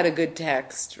 Rob had a good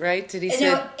text, right? Did he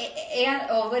say?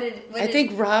 I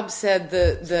think Rob said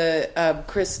the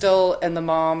Crystal and the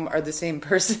mom are the same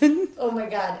person. Oh my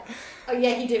God! Oh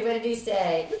yeah, he did. What did he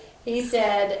say? He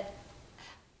said,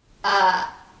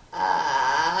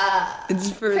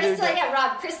 it's further.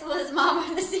 Crystal and his mom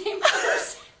are the same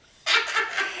person.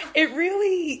 It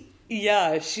really,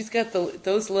 she's got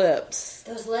those lips.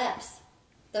 Those lips.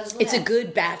 It's a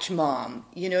good batch mom.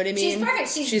 You know what I mean? She's perfect.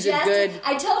 She's a good...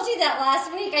 I told you that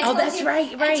last week.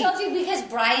 Right. I told you because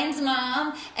Brian's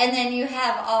mom, and then you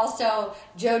have also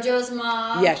JoJo's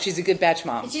mom. Yeah, she's a good batch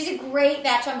mom. She's a great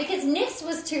batch mom because Nick's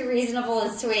was too reasonable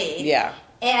and sweet. Yeah.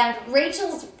 And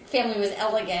Rachel's family was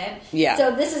elegant. Yeah.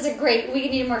 So this is we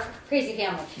need a more crazy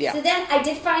family. Yeah. So then I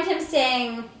did find him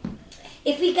saying...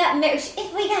 If we got married,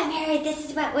 this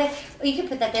is what you can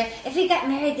put that there. If we got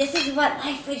married, this is what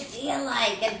life would feel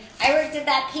like. And I worked at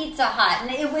that Pizza Hut, and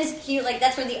it was cute. Like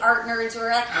that's where the art nerds were.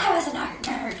 Like I was an art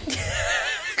nerd,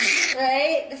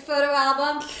 right? The photo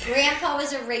album. Grandpa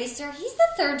was a racer. He's the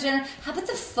third generation. How about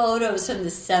the photos from the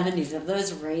 70s of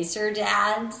those racer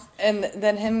dads? And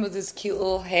then him with his cute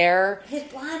little hair. His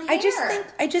blonde hair.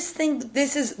 I just think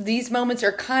these moments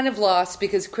are kind of lost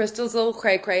because Crystal's a little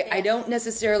cray-cray. Yeah. I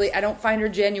don't find her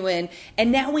genuine.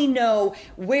 And now we know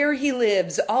where he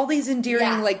lives, all these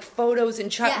endearing like photos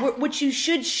and which you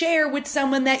should share with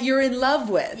someone that you're in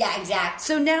love with. Yeah, exactly.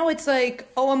 So now it's like,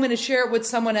 I'm going to share it with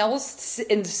someone else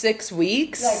in 6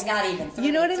 weeks. Like not even 3.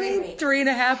 You know what I mean? Weeks.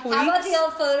 3.5 weeks. How about the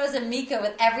old photos of Mika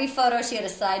with every photo she had a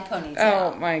side ponytail?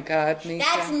 Oh my God, Mika.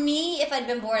 That's me if I'd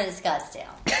been born in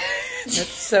Scottsdale. That's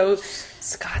so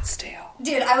Scottsdale.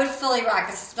 Dude, I would fully rock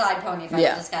a side pony if I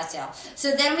lived in Scottsdale.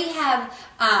 So then we have,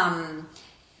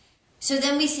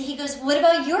 he goes, what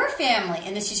about your family?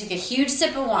 And then she took a huge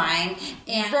sip of wine.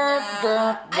 And I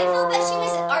felt that she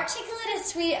was articulate and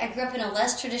sweet. I grew up in a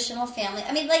less traditional family.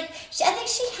 I mean, like, I think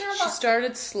she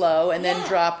started slow and then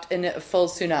dropped in a full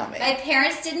tsunami. My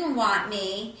parents didn't want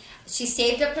me. She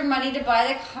saved up her money to buy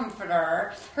the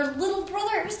comforter. Her little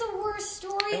brother, it was the worst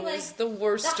story. It was the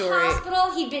worst story. The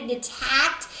hospital, he'd been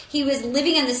attacked. He was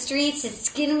living on the streets. His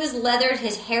skin was leathered.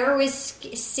 His hair was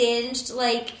singed.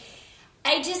 Like,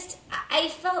 and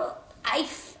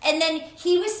then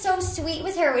he was so sweet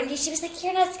with her. When she was like,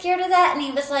 you're not scared of that? And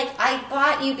he was like, I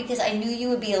bought you because I knew you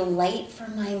would be a light for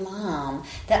my mom.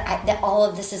 That all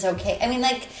of this is okay. I mean,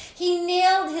 like, he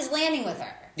nailed his landing with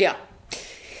her. Yeah.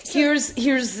 So,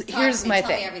 here's my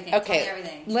thing.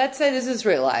 Okay, let's say this is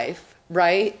real life,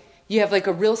 right? You have like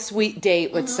a real sweet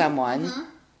date with someone,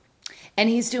 and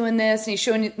he's doing this, and he's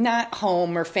showing you, not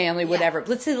home or family, whatever. But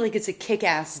let's say like it's a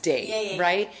kick-ass date,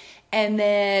 right? Yeah. And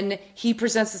then he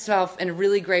presents himself in a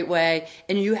really great way,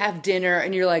 and you have dinner,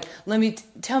 and you're like,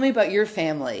 tell me about your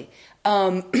family.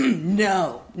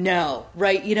 No,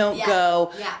 right? You don't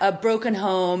go. Yeah. A broken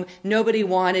home. Nobody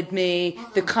wanted me.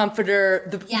 The comforter.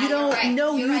 You don't. Right.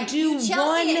 No, you do you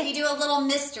one. You do a little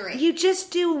mystery. You just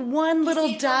do one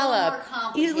little dollop.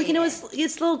 It's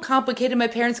a little complicated. My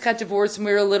parents got divorced when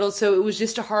we were little, so it was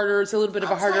just it's a little bit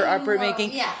of a harder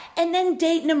upbringing. Yeah. And then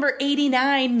date number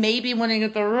 89, maybe when you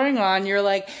get the ring on, you're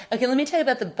like, okay, let me tell you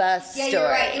about the bus story.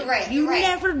 You're right. You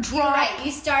never drop. You're right.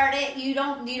 You start it. You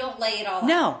don't lay it all out.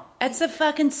 No. That's a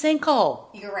fucking sinkhole.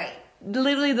 You're right.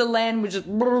 Literally, the land was just...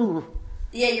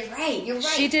 Yeah, you're right.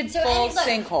 She did full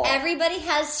sinkhole. Everybody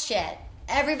has shit.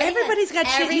 Everybody's got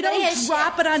shit. You don't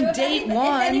drop it on date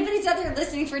one. If anybody's out there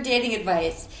listening for dating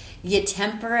advice, you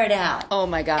temper it out. Oh,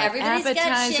 my God. Everybody's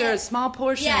appetizer, small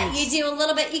portions. Yeah, you do a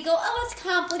little bit. You go, it's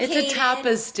complicated. It's a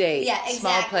tapas date. Yeah, exactly.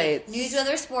 Small plates. News,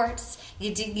 weather, sports.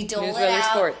 You dole it out.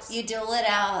 Sports. You dole it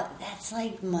out. That's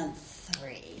like month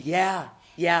 3. Yeah.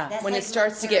 Yeah, that's when like it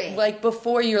starts to get, like,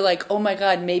 before you're like, oh my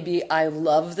God, maybe I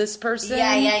love this person.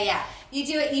 Yeah. You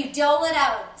do it, you dole it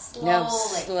out slowly. No,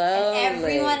 slowly. And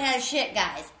everyone has shit,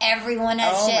 guys. Everyone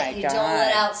has shit. You dole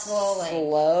it out slowly.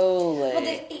 Slowly.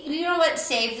 Well, you know what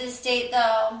saved this date,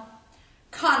 though?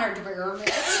 Connor Dwyer.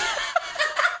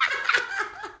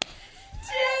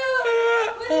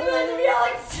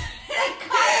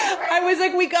 I was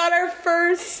like, we got our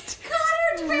first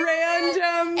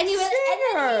random and he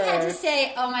singer. had to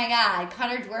say, oh my God,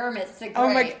 Connor Dwermit's the great.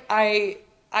 Oh my, I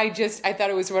thought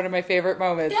it was one of my favorite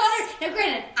moments. Now,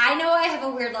 granted, I know I have a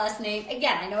weird last name.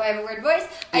 Again, I know I have a weird voice.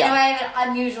 I know I have an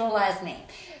unusual last name.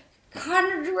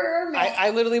 Connor Dwermit. I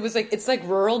literally was like, it's like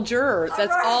rural juror.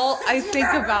 That's all I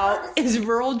think about is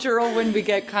rural juror when we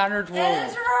get Connor Dwermit.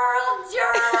 It's rural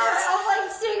juror of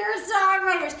like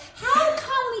singer-songwriters. How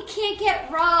come we can't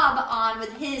get Rob on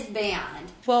with his band?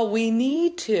 Well, we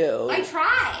need to. I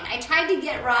tried to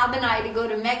get Rob and I to go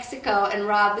to Mexico, and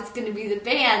Rob was going to be the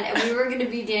band, and we were going to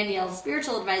be Danielle's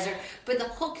spiritual advisor. But the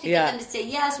hook to get them to say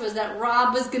yes was that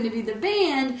Rob was going to be the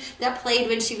band that played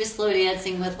when she was slow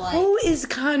dancing with, like... Who is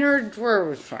Connor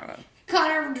Dwermit?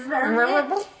 Connor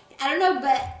Dwermit? I don't know,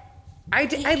 but... I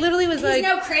literally was like... He's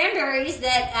no Cranberries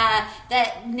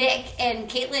that Nick and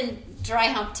Caitlin dry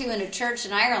humped to in a church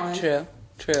in Ireland.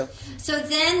 True. So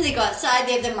then they go outside,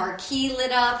 they have the marquee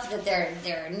lit up, that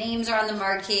their names are on the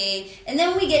marquee, and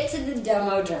then we get to the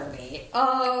demo derby.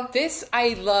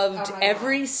 I loved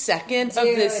every second of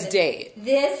this date.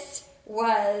 This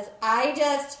was, I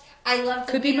loved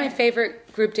the Could be my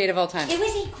favorite group date of all time. It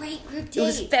was a great group date. It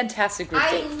was a fantastic group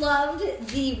date. I loved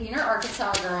the Wiener,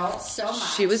 Arkansas girl so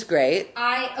much. She was great.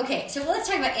 Okay, so let's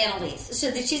talk about Annalise.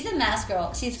 So she's the mask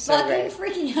girl. She's so fucking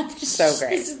freaking out. So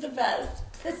great. This is the best.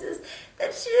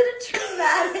 She had a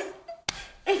traumatic.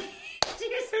 She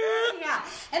was freaking out.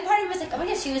 And part of me was like, oh my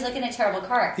gosh, she was like in a terrible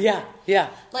car accident. Yeah.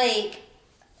 Like...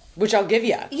 Which I'll give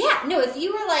you. Yeah, no, if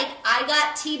you were like, I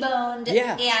got T-boned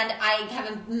and I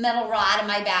have a metal rod in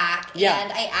my back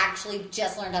and I actually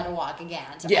just learned how to walk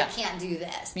again, so I can't do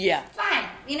this. Yeah. Fine.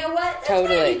 You know what? That's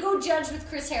totally. fine. You go judge with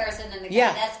Chris Harrison and the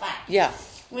guy. That's fine. Yeah.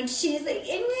 When she's like,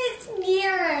 it was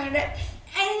weird.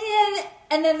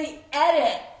 And then the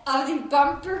edit of the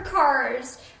bumper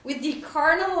cars with the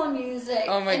carnival music.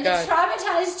 Oh my and God. The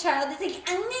traumatized child is like,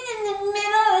 I'm in the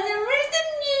middle and then where's the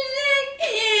music?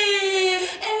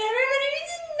 And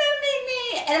everybody's bumping me.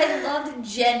 And I loved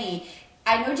Jenny.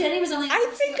 I know Jenny was only...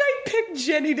 I think I picked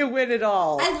Jenny to win it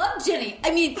all. I love Jenny. I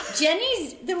mean,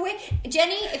 Jenny's the way...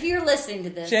 Jenny, if you're listening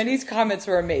to this... Jenny's comments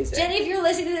were amazing. Jenny, if you're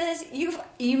listening to this, you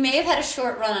may have had a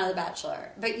short run on The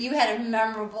Bachelor, but you had a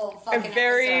memorable fucking episode. A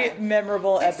very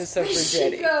memorable episode for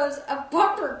Jenny. She goes, a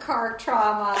bumper car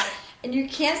trauma, and you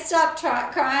can't stop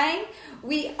crying.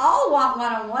 We all want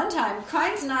one-on-one time.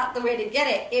 Crying's not the way to get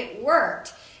it. It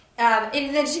worked.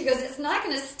 And then she goes, it's not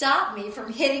going to stop me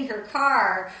from hitting her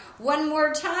car. One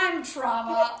more time,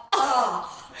 trauma.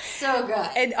 Oh, so good.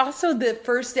 And also the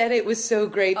first edit was so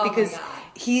great because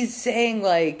he's saying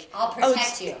like... I'll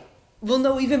protect you. Well,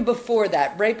 no, even before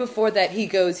that, right before that,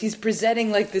 he's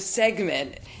presenting like the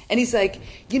segment. And he's like,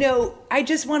 I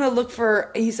just want to look for,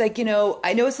 he's like, I know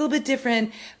it's a little bit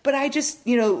different, but I just,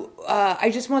 I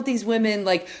just want these women,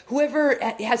 like, whoever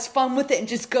has fun with it and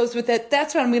just goes with it,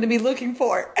 that's what I'm going to be looking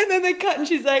for. And then they cut and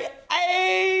she's like,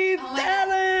 hey,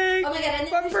 darling. Oh my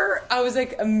God. Bumper. I was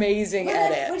like, amazing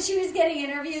edit. When she was getting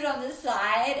interviewed on the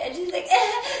side, and she's like,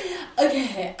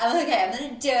 okay, I'm going to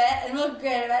do it, and we'll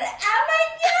great about it. Oh my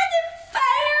God, the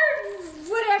fire,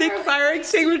 whatever. Big fire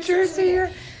extinguishers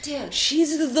here. Dude.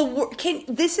 She's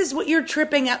this is what you're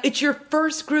tripping out. It's your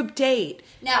first group date.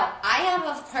 Now, I have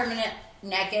a permanent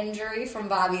neck injury from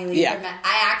Bobby Lee. Yeah.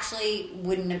 I actually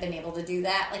wouldn't have been able to do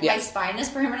that. Like, my spine is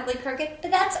permanently crooked,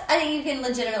 but I think you can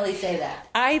legitimately say that.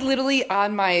 I literally I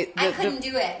couldn't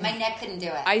do it. My neck couldn't do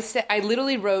it. I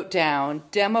literally wrote down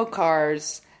demo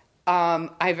cars.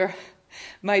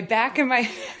 My back and my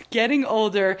getting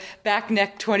older, back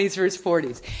neck 20s versus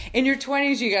 40s. In your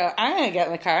 20s, you go, I'm going to get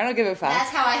in the car. I don't give a fuck. That's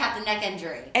how I have the neck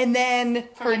injury. And then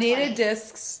herniated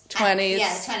discs, 20s.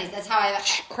 Yeah, the 20s. That's how I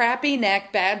crappy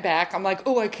neck, bad back. I'm like,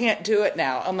 oh, I can't do it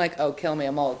now. I'm like, oh, kill me.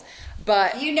 I'm old.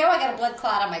 But I got a blood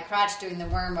clot on my crotch doing the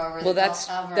worm over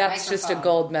that's just a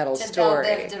gold medal story.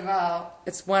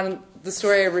 It's the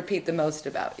story I repeat the most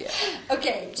about you.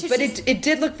 Okay. But it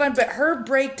did look fun, but her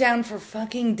breakdown for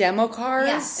fucking demo cars.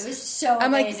 Yeah, it was so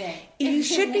amazing. Like, you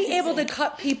should be able to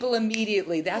cut people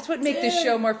immediately. That's what makes the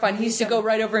show more fun. He used to go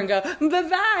right over and go, bye-bye.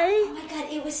 Oh my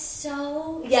God, it was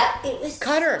so... Yeah, it was...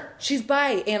 Cut her. She's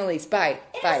bye, Annalise. Bye.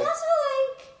 It bye. was also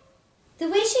like... The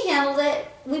way she handled it,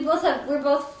 we're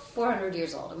both 400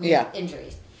 years old. And we have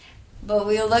injuries. But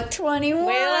we look 21.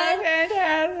 We look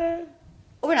fantastic.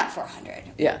 We're not 400.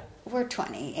 Yeah. We're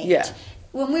 28. Yeah.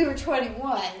 When we were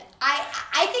 21,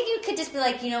 I think you could just be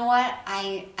like, you know what?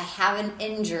 I have an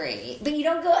injury. But you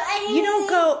don't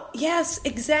go, yes,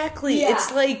 exactly. Yeah.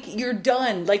 It's like you're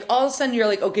done. Like all of a sudden you're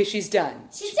like, okay, she's done.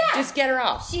 She's done. Just get her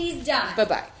off. She's done.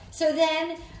 Bye-bye. So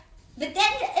then... But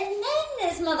then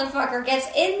this motherfucker gets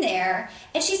in there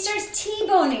and she starts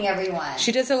T-boning everyone.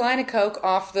 She does a line of coke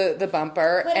off the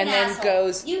bumper and then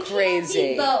goes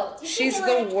crazy. Can't be both. She's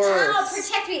the worst. Oh,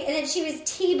 protect me! And then she was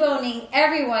T-boning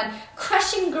everyone,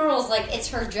 crushing girls like it's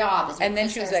her job. And then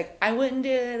she was like, "I wouldn't do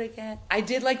it again." I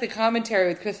did like the commentary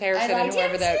with Chris Harrison and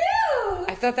whoever that. Too.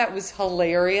 I thought that was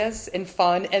hilarious and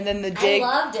fun. And then the dig. I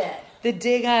loved it. The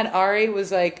dig on Ari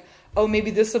was like, oh,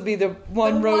 maybe this will be the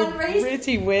one race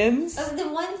he wins. Oh, the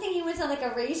one thing he wins on like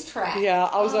a racetrack. Yeah,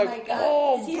 I was like, my God.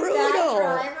 oh, is he brutal.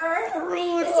 That driver?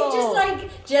 Brutal. Is he just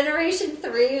like Generation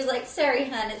 3? He was like, sorry,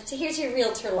 hon, here's your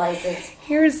realtor license.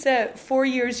 Here's 4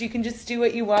 years, you can just do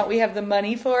what you want. We have the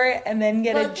money for it, and then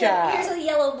get a job. Here's a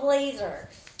yellow blazer.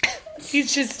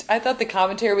 I thought the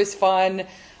commentary was fun.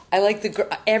 I like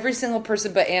every single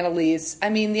person but Annalise. I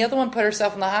mean, the other one put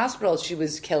herself in the hospital. She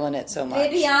was killing it so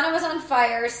much. Bibiana was on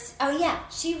fire. Oh, yeah.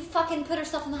 She fucking put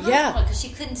herself in the hospital because she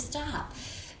couldn't stop.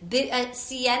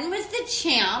 Cien was the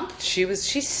champ.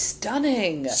 She's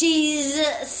stunning. She's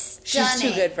stunning. She's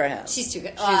too good for him. She's too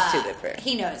good. She's too good for him.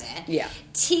 He knows it. Yeah.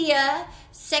 Tia,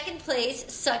 second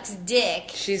place, sucks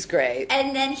dick. She's great.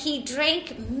 And then he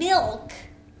drank milk.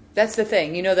 That's the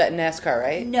thing. You know that in NASCAR,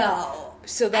 right? No.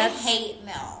 So I hate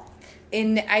milk.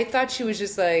 I thought she was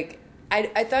just like,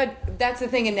 I thought that's the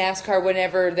thing in NASCAR.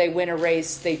 Whenever they win a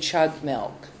race, they chug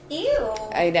milk. Ew.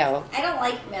 I know. I don't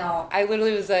like milk. I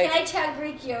literally was like, can I chug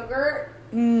Greek yogurt?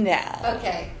 No.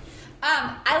 Okay.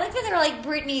 I like that they're like,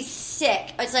 Brittany's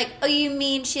sick. It's like, oh, you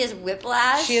mean she has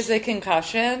whiplash? She has a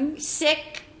concussion?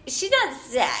 Sick. She's not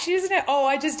sick. She doesn't.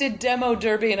 I just did demo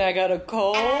derby and I got a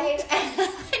cold.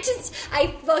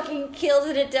 I fucking killed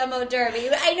it at demo derby.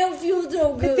 I don't feel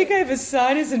so good. I think I have a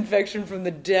sinus infection from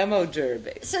the demo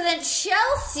derby. So then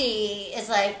Chelsea is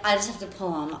like, I just have to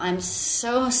pull him. I'm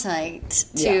so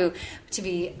psyched to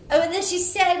be. Oh, and then she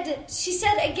said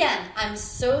again, I'm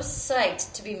so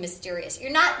psyched to be mysterious.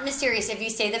 You're not mysterious if you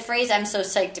say the phrase, I'm so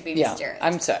psyched to be mysterious.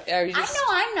 I'm sorry. I know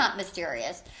I'm not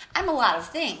mysterious. I'm a lot of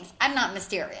things. I'm not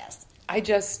mysterious. I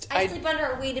sleep under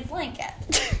a weighted blanket.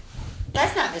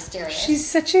 That's not mysterious. She's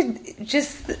such saying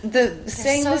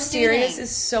so mysterious soothing.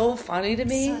 Is so funny to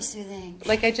me. So soothing.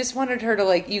 Like, I just wanted her to,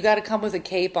 like, you got to come with a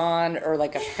cape on or,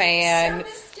 like, a fan.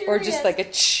 So or just, like,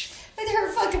 a tsh. Like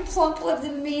her fucking plump lip, the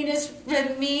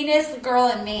meanest girl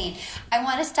in Maine. I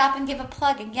want to stop and give a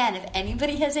plug again. If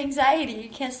anybody has anxiety, you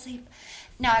can't sleep.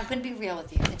 Now, I'm going to be real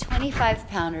with you. The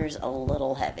 25-pounder is a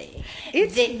little heavy.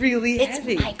 It's really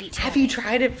heavy. It might be too Have you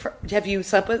tried it? Have you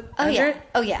slept with it?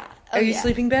 Oh, yeah. Are you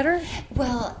sleeping better?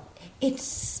 Well,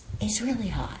 it's really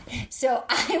hot. So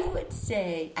I would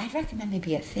say, I'd recommend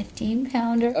maybe a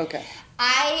 15-pounder. Okay.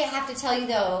 I have to tell you,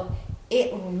 though,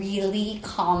 it really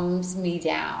calms me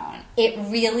down. It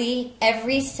really,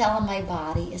 every cell in my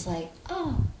body is like,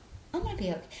 oh, I'm going to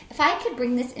be okay. If I could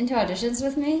bring this into auditions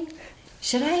with me...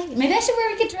 Should I? Maybe I should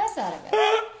wear a good dress out of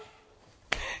it.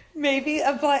 Maybe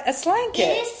a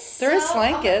slanket. There are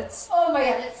slankets. Oh my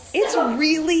God, it's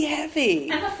really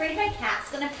heavy. I'm afraid my cat's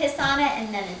going to piss on it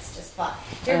and then it's just fun.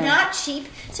 They're not cheap.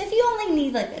 So if you only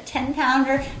need like a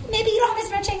 10-pounder, maybe you don't have as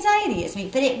much anxiety as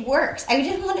me. But it works. I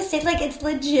just want to say like it's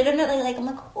legitimately like, I'm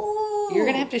like, ooh. You're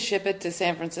going to have to ship it to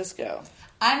San Francisco.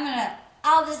 I'm going to...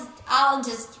 I'll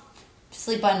just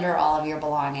sleep under all of your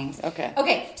belongings. Okay.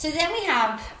 Okay, so then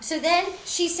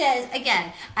she says,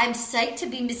 again, I'm psyched to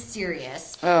be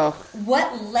mysterious. Oh.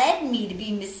 What led me to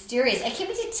be mysterious? I can't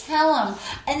wait to tell him.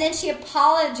 And then she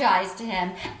apologized to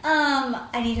him.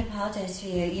 I need to apologize for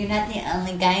you. You're not the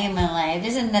only guy in my life.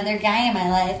 There's another guy in my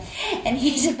life. And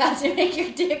he's about to make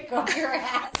your dick go up your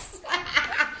ass.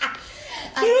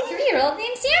 A 3-year-old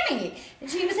named Sammy. And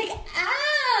she was like,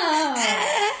 oh.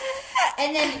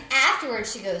 And then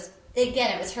afterwards she goes,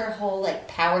 again, it was her whole, like,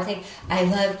 power thing. I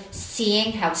love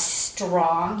seeing how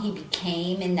strong he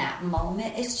became in that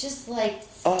moment. It's just like,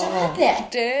 stop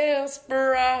it.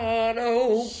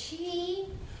 Desperado.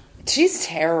 She's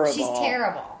terrible. She's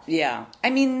terrible. Yeah. I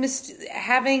mean,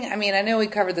 I know we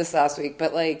covered this last week,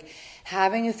 but, like,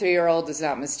 having a 3-year-old is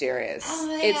not mysterious.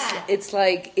 Oh, yeah. It's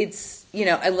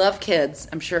I love kids.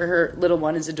 I'm sure her little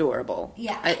one is adorable.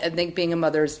 Yeah. I think being a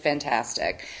mother is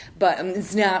fantastic. But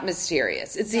it's not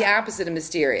mysterious. It's the opposite of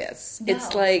mysterious. No.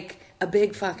 It's like a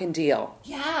big fucking deal.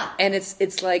 Yeah. And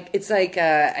it's like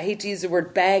I hate to use the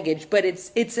word baggage, but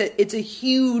it's a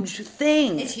huge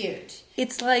thing. It's huge.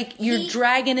 It's like you're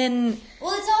dragging in.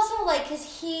 Well, it's also like,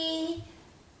 because he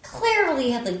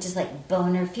clearly had, like, just, like,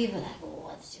 boner fever, like,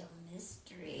 what's your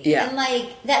mystery? Yeah. And,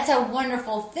 like, that's a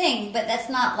wonderful thing, but that's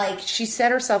not, like... She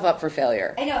set herself up for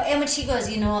failure. I know, and when she goes,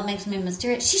 you know what makes me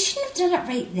mysterious? She shouldn't have done it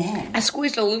right then. I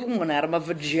squeezed a little one out of my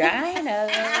vagina.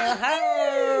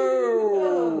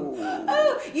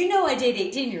 Oh, you know I date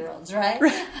 18-year-olds, right?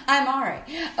 I'm alright.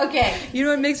 Okay. You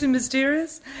know what makes me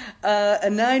mysterious? A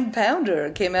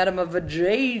 9-pounder came out of my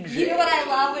vagina. You know what I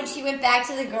love? When she went back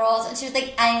to the girls and she was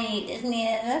like, I need this,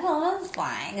 that's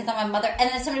fine. It's not my mother. And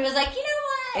then somebody was like, you know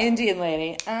what? Indian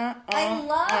lady. I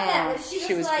love that. When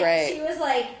she was like, great. She was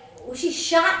like, she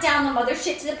shot down the mother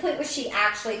shit to the point where she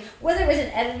actually, whether it was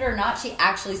an editor or not, she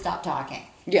actually stopped talking.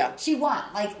 Yeah. She won.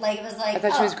 Like it was like, I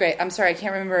thought she was great. I'm sorry, I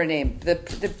can't remember her name.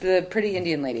 The pretty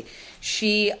Indian lady.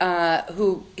 She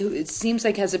who it seems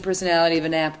like has a personality of a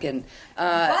napkin.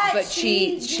 But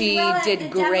she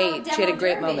did great. She had a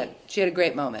great moment. She had a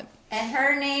great moment. And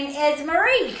her name is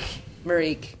Marique.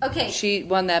 Okay. She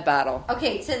won that battle.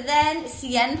 Okay, so then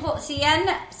Sienna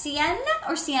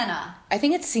or Sienna? I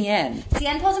think it's Sienna.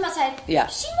 Sienna pulls him outside. Yeah.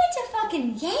 She went to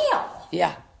fucking Yale.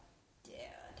 Yeah.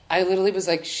 I literally was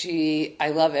like, I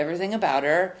love everything about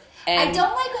her. And I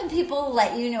don't like when people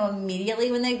let you know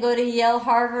immediately when they go to Yale,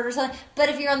 Harvard, or something. But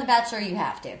if you're on The Bachelor, you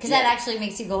have to. Because that actually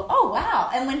makes you go, oh, wow.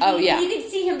 And when you could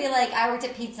see him be like, I worked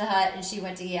at Pizza Hut and she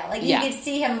went to Yale. Like, you could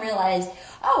see him realize,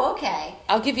 oh, okay.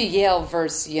 I'll give you Yale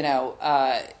versus,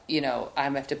 I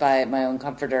have to buy my own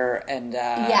comforter and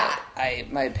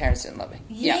my parents didn't love me.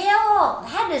 Yale,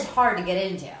 that is hard to get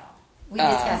into. We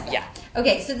discussed that. Yeah.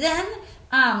 Okay, so then...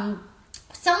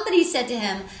 somebody said to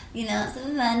him, it's a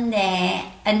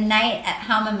Monday, a night at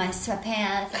home in my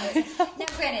sweatpants. Now,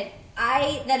 granted,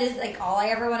 that is like all I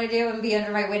ever want to do and be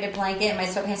under my weighted blanket and my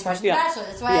sweatpants watching The Bachelor.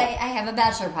 That's why I have a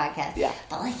Bachelor podcast. Yeah.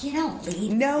 But, like, you don't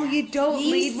lead. No, you don't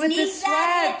lead with the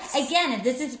sweats. Again, if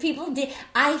this is people,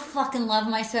 I fucking love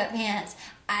my sweatpants.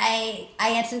 I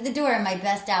answered the door in my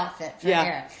best outfit for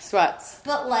Erin. Sweats.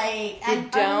 But, like, I'm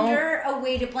under a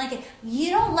weighted blanket. You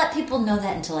don't let people know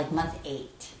that until, like, month 8.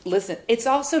 Listen, it's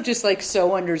also just, like,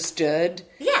 so understood.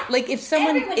 Yeah. Like, if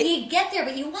someone... you get there,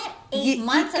 but you want 8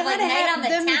 months of, like, night on the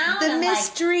town. The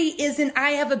mystery isn't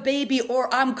I have a baby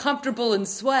or I'm comfortable in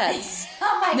sweats.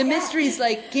 Oh, my God. The mystery's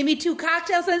like, give me 2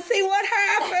 cocktails and see what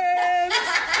happens.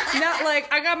 Not like,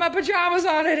 I got my pajamas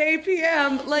on at 8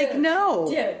 p.m. Like, no.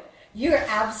 Dude. You're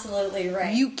absolutely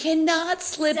right. You cannot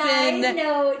slip Side in.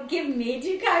 note, give me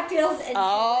 2 cocktails and see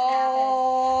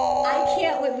what happens. I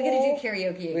can't wait. We gotta do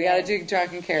karaoke again. We gotta do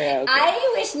drunken karaoke.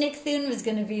 I wish Nick Thune was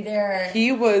gonna be there.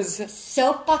 He was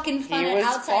so fucking fun. He was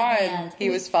outside fun. Land. He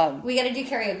was fun. We gotta do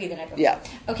karaoke the night before. Yeah.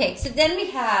 Okay, so then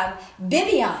we have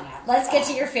Bibiana. Let's get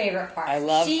to your favorite part. I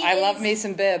love me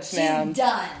some bibs, man. She's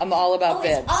done. I'm all about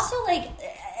bibs. It's also like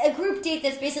a group date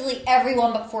that's basically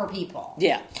everyone but 4 people.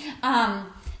 Yeah.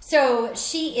 So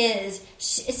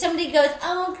somebody goes,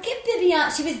 oh, give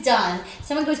Bibiana. She was done.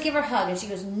 Someone goes, give her a hug. And she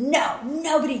goes, no,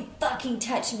 nobody fucking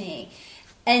touch me.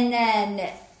 And then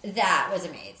that was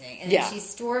amazing. And then she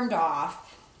stormed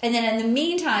off. And then in the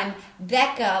meantime,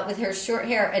 Becca, with her short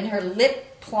hair and her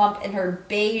lip plump and her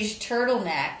beige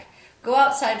turtleneck, go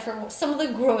outside for some of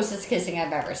the grossest kissing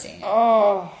I've ever seen.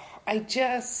 Oh, I don't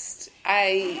trust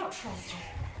her.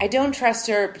 I don't trust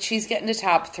her, but she's getting to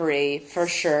top 3 for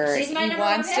sure. She's my he number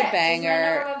wants one to pick. bang She's her. my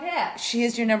number one pick. She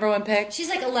is your number 1 pick? She's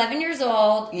like 11 years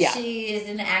old. Yeah. She is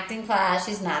in acting class.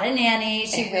 She's not a nanny.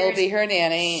 He'll be her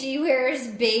nanny. She wears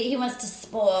beige. He wants to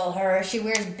spoil her. She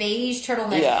wears beige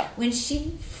turtlenecks. Yeah. When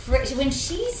she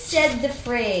said the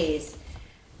phrase,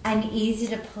 "I'm easy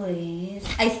to please,"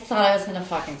 I thought I was going to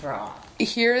fucking throw up.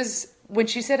 When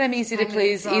she said I'm easy to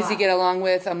please, easy to get along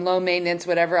with, I'm low maintenance,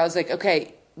 whatever, I was like,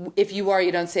 okay, if you are,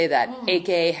 you don't say that.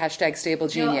 AKA hashtag stable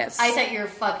genius. No, I thought you were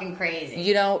fucking crazy.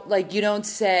 You don't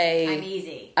say I'm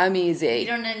easy. I'm easy. You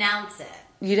don't announce it.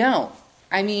 You don't.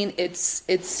 I mean, it's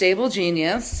stable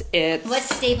genius. It's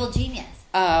what's stable genius?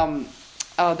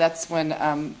 That's when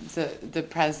the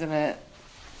president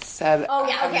said. Oh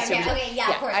yeah, okay, yeah.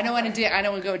 Of course. I don't want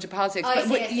to go into politics, Oh, but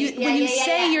when you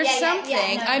say you're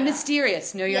something, no, I'm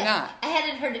mysterious. No, you're not. I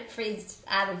hadn't heard it phrased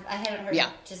out of. I hadn't heard it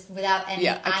just without any.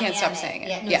 Yeah, I can't stop saying it.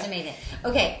 Yeah, no, it's amazing.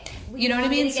 Okay, you know what I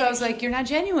mean. So I was like, you're not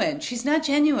genuine. She's not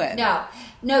genuine.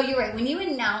 No, you're right. When you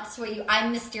announce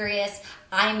I'm mysterious,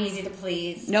 I'm easy to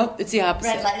please. Nope, it's the opposite.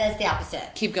 Red flag. That's the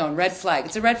opposite. Keep going. Red flag.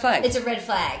 It's a red flag. It's a red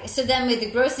flag. So then with the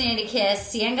gross Andy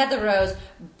kiss, Cian got the rose.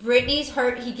 Brittany's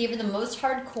hurt. He gave her the most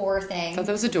hardcore thing. I thought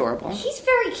that was adorable. He's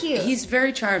very cute. He's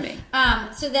very charming.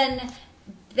 So then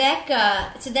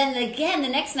Becca. So then again, the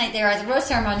next night there at the rose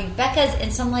ceremony, Becca's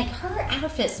in some her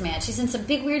outfits, man. She's in some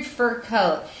big weird fur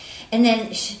coat, and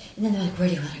then they're like, "Where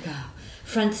do you want to go?"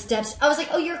 Front steps. I was like,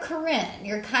 "Oh, you're Corinne.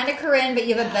 You're kind of Corinne, but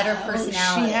you have a better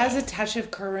personality." She has a touch of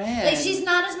Corinne. She's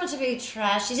not as much of a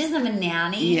trash. She doesn't have a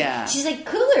nanny. Yeah. She's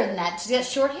cooler than that. She's got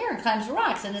short hair and climbs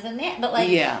rocks and is a nanny.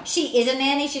 But she is a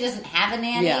nanny. She doesn't have a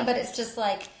nanny. Yeah. But it's just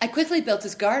like I quickly built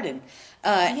this garden.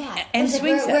 And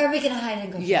swings. Where are we gonna hide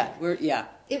and go? Yeah.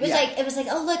 It was like,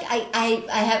 oh look, I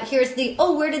have here's the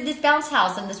where did this bounce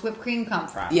house and this whipped cream come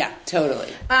from? Yeah,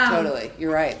 totally. Totally.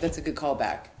 You're right. That's a good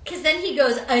callback. Because then he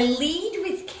goes, I lead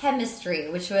with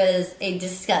chemistry, which was a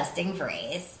disgusting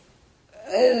phrase.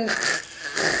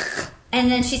 And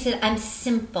then she said, I'm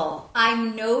simple.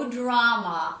 I'm no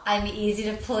drama. I'm easy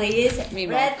to please.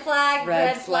 Red flag,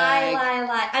 red flag.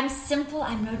 Lie. I'm simple.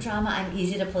 I'm no drama. I'm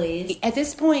easy to please. At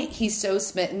this point, he's so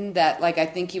smitten that, I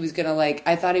think he was going to,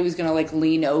 I thought he was going to,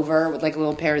 lean over with, a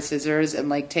little pair of scissors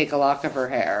and, take a lock of her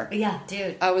hair. Yeah,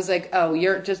 dude. I was like, oh,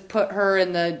 you're just put her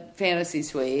in the fantasy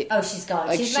suite. Oh, she's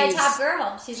gone. She's my top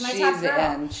girl. She's my top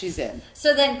girl. She's in.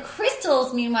 So then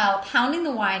Crystal's, meanwhile, pounding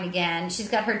the wine again. She's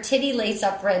got her titty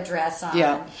lace-up red dress on.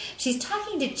 Yeah. She's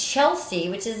talking to Chelsea,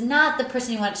 which is not the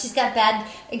person you want. She's got bad...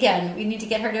 Again, we need to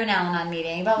get her to an Al-Anon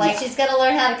meeting. But, she's got to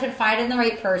learn how to confide in the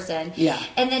right person. Yeah.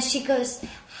 And then she goes,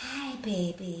 hi,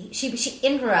 baby. She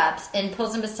interrupts and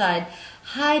pulls him aside.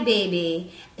 Hi,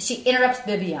 baby. She interrupts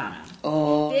Bibiana.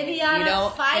 Oh, Bibiana, you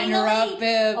don't finally. interrupt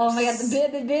Bibs. Oh my God, the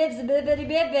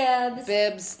Bibs.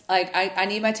 Bibs, I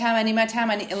need my time.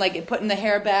 And putting the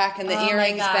hair back and the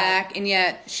earrings back, and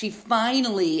yet she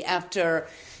finally, after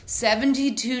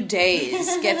 72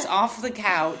 days, gets off the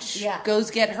couch,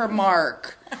 goes get her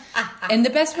mark. And the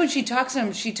best when she talks to him,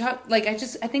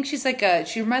 I think she's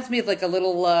she reminds me of a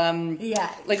little,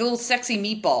 like a little sexy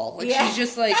meatball. She's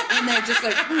just in there, just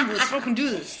let's fucking do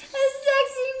this. A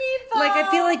sexy meatball.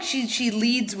 I feel like she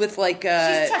leads with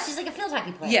she's tough. She's like a field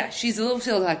hockey player. Yeah, she's a little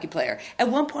field hockey player. At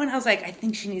one point, I was like, I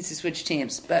think she needs to switch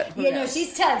teams, but who knows? No,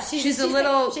 she's tough. She's a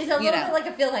little bit like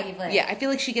a field hockey player. Yeah, I feel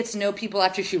like she gets to know people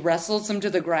after she wrestles them to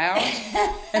the ground,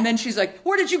 and then she's like,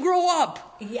 "Where did you grow up?"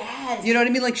 Yes. You know what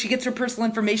I mean? She gets her personal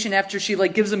information after she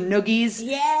gives them noogies.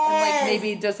 Yes. And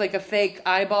maybe does a fake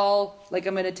eyeball, I'm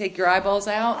going to take your eyeballs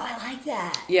out. Oh, I like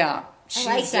that. Yeah. I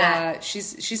like that.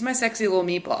 She's my sexy little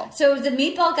meatball. So the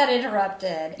meatball got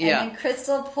interrupted, and then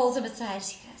Crystal pulls him aside.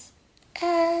 She goes,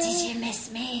 "Did you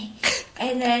miss me?"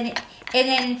 And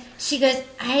then she goes,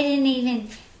 "I didn't even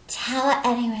tell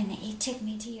anyone that you took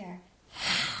me to your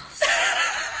house."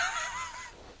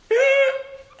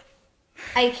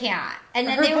 I can't. And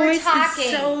then they were talking.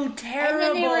 Is so terrible.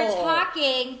 And then they were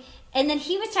talking, and then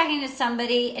he was talking to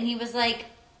somebody, and he was like,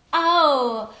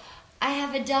 "Oh, I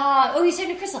have a dog." Oh, he's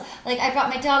talking to Crystal. I brought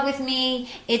my dog with me.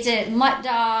 It's a mutt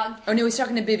dog. Oh, no, he's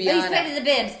talking to Bibiana. Oh, he's talking to the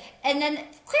Bibs. And then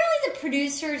clearly the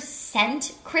producers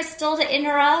sent Crystal to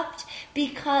interrupt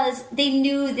because they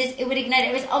knew it would ignite.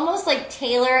 It was almost like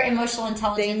Taylor emotional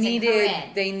intelligence.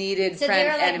 They needed so friend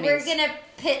they're like, enemies. we're gonna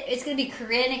pit. It's gonna be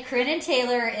Corinne and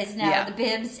Taylor is now the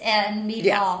Bibs and Meatball.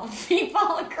 Yeah.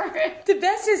 Meatball and Corinne. The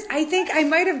best is, I think I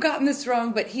might have gotten this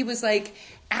wrong, but he was like,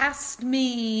 "Ask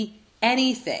me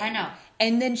anything." I know.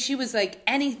 And then she was like,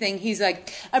 anything. He's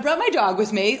like, I brought my dog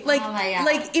with me. Like,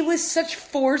 like it was such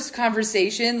forced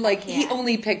conversation. Like he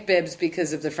only picked bibs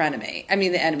because of the frenemy. I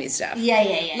mean, the enemy stuff. Yeah.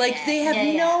 Like they have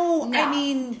no. I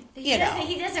mean, he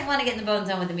doesn't want to get in the bone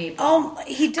zone with the meatball.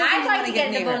 He doesn't. I'd like to get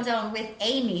in the bone zone with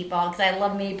a meatball because I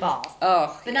love meatballs.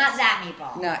 Oh, but not that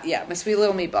meatball. My sweet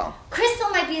little meatball. Crystal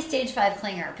might be a stage 5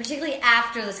 clinger, particularly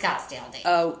after the Scottsdale date.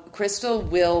 Oh, Crystal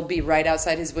will be right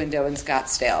outside his window in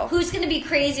Scottsdale. Who's going to be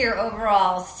crazier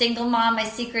overall? Single mom, my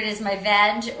secret is my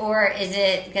veg, or is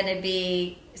it going to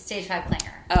be stage 5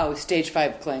 clinger? Oh, stage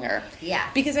 5 clinger. Yeah.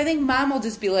 Because I think mom will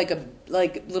just be like a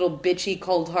little bitchy,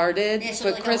 cold-hearted. Yeah,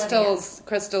 but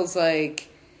Crystal's like,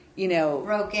 you know,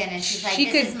 broken, and she's like,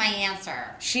 this is my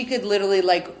answer. She could literally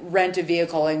like rent a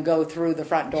vehicle and go through the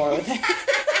front door with it.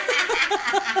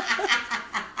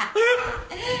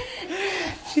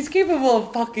 She's capable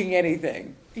of fucking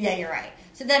anything. Yeah, you're right.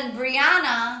 So then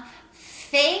Brianna,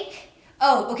 fake.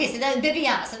 Oh, okay. So then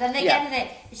Bibiana. So then they get into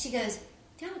it. She goes,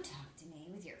 "Don't talk to me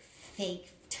with your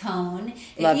fake tone.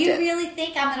 If you really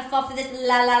think I'm gonna fall for this,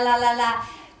 la la la la la."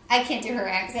 I can't do her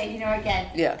accent,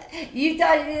 again. Yeah. You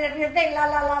thought you did your thing, la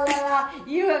la la la la.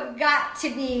 You have got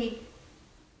to be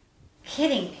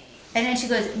kidding me. And then she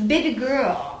goes, baby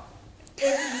girl,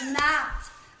 it's not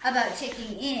about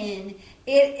checking in.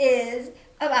 It is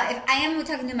about, if I am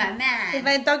talking to my man. If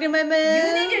I'm talking to my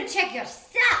man. You need to check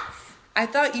yourself. I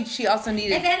thought she also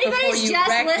needed, if anybody's you just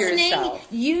wreck listening, yourself.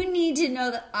 You need to know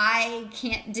that I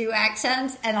can't do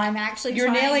accents, and I'm actually You're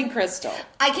trying. nailing Crystal.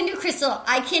 I can do Crystal.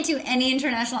 I can't do any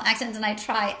international accents, and I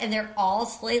try, and they're all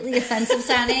slightly offensive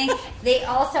sounding. They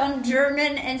all sound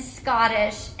German and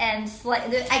Scottish, and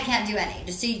I can't do any.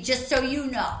 Just so you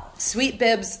know. Sweet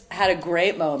Bibs had a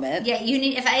great moment. Yeah, you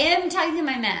need. If I am talking to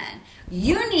my man,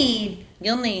 you'll need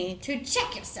to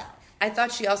check yourself. I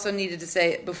thought she also needed to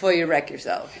say it before you wreck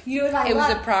yourself. It was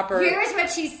a proper. Here's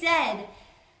what she said,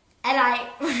 and I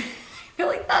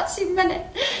really thought she meant it.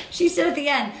 She said at the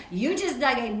end, "You just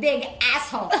dug a big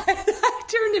asshole." I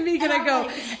turned to me and I go,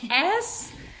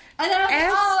 "Ass." And then I was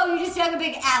like, "Oh, you just dug a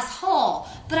big asshole."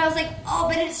 But I was like, "Oh,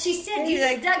 but she said you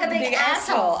just dug a big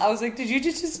asshole." I was like, "Did you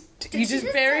just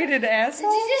buried an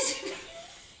asshole?"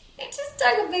 You just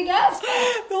dug a big asshole.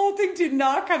 The whole thing did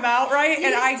not come out right,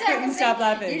 and I couldn't stop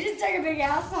laughing. You just dug a big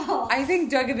asshole. I think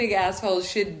 "dug a big asshole"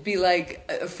 should be like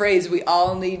a phrase we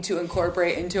all need to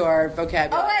incorporate into our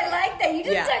vocabulary. Oh, I like that. You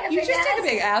just dug a big asshole. You just dug a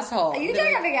big asshole. You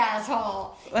dug a big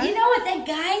asshole. What? You know what? That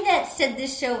guy that said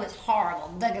this show was horrible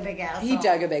dug a big asshole. He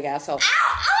dug a big asshole. Ow!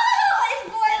 Oh,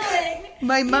 it's boiling.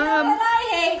 My mom. You know what I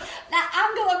hate? Now,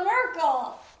 Angela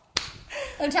Merkel.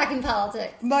 I'm talking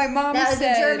politics. My mom said... That was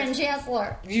the German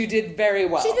chancellor. You did very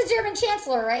well. She's the German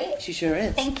chancellor, right? She sure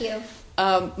is. Thank you.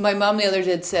 My mom the other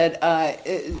day said,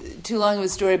 too long of a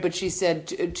story, but she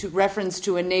said, to reference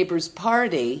to a neighbor's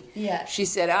party, she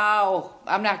said, "Oh,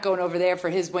 I'm not going over there for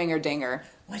his winger dinger."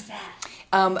 What's that?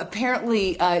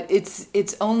 Apparently,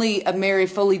 it's only a Mary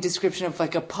Foley description of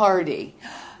like a party.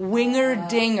 Winger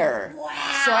dinger.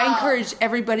 Wow. So I encourage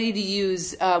everybody to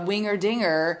use winger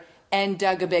dinger and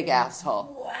dug a big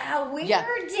asshole. Wow, winger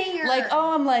dinger.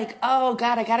 Oh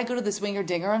God, I gotta go to this winger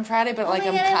dinger on Friday, but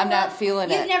I'm not feeling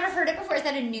it. You've never heard it before? Is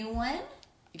that a new one?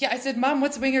 Yeah, I said, "Mom,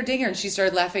 what's winger dinger?" And she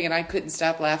started laughing, and I couldn't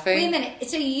stop laughing. Wait a minute.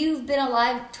 So you've been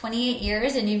alive 28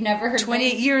 years, and you've never heard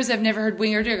 28 years I've never heard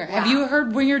winger dinger. Wow. Have you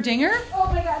heard winger dinger? Oh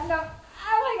my God, no.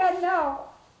 Oh my God, no.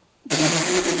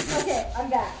 Okay, I'm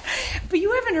back. But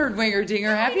you haven't heard winger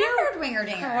dinger, have you? I've never heard winger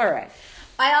dinger. Oh, all right.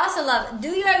 I also love, do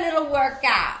your little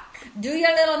workout. Do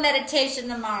your little meditation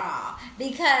tomorrow.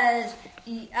 Because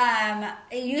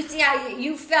you see how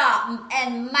you felt,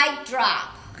 and mic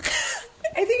drop.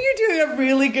 I think you're doing a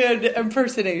really good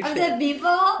impersonation. Of the people?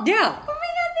 Yeah. Oh my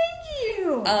God, thank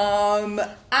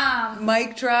you.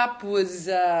 Mic drop was,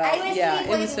 I was sleeping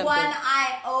with something. one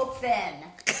eye open.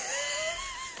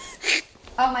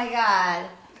 Oh my God.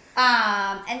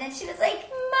 And then she was like,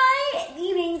 my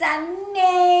evening's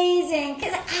amazing.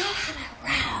 Because I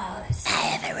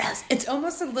have a rose. It's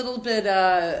almost a little bit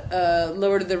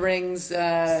Lord of the Rings.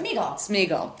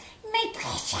 Smeagol. My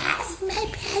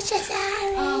precious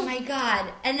Erin. Oh my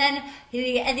God. And then at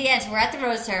the end, we're at the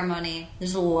rose ceremony.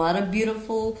 There's a lot of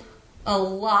beautiful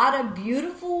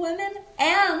women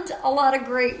and a lot of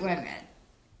great women.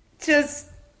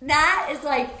 That is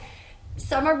like,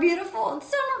 some are beautiful and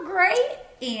some are great.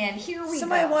 And here we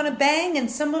Some I go. want to bang, and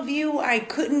some of you I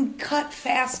couldn't cut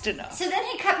fast enough. So then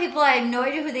he cut people, I had no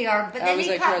idea who they are, but then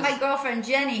he cut my girlfriend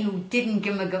Jenny, who didn't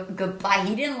give him a goodbye.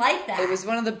 He didn't like that. It was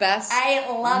one of the best I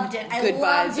loved it.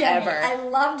 goodbyes ever. I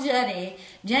love Jenny.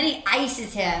 Jenny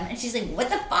ices him, and she's like, what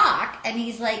the fuck? And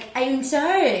he's like, I'm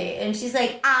sorry. And she's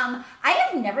like, I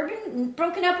have never been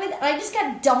broken up with. I just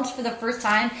got dumped for the first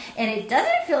time, and it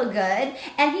doesn't feel good.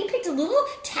 And he picked a little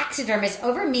taxidermist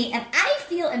over me, and I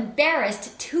feel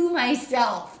embarrassed to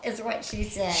myself, is what she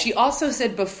said. She also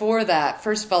said before that,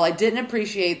 first of all, I didn't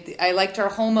appreciate, I liked her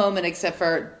whole moment except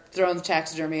for throwing the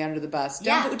taxidermy under the bus.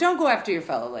 Don't go after your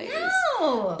fellow ladies.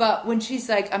 No. But when she's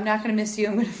like, I'm not going to miss you,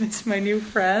 I'm going to miss my new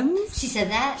friends. She said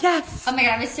that? Yes. Oh my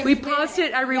God, I was so We paused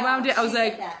it, I rewound it, I was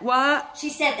like, what? She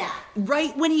said that.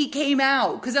 Right when he came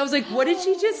out. Because I was like, what did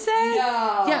she just say?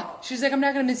 No. Yeah. She's like, I'm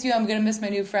not going to miss you, I'm going to miss my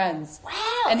new friends. Wow.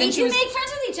 And then they she do was, make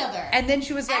friends with each other. And then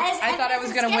she was like, I thought I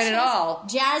was going to win it all.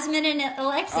 Jasmine and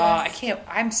Alexis. Oh, I can't.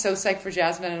 I'm so psyched for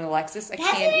Jasmine and Alexis. I That's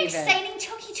can't an even. exciting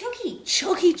choky.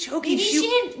 Choky.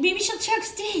 Maybe she'll choke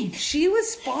Steve. She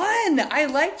was fun. I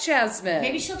like Jasmine.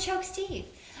 Maybe she'll choke Steve.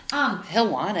 He'll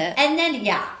want it. And then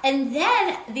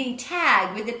the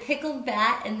tag with the pickled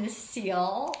bat and the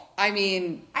seal. I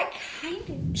mean, I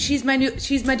kind of. she's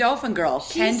my dolphin girl.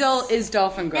 Kendall is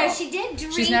dolphin girl. No, she did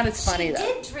drink. She's not as funny though.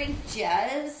 She did drink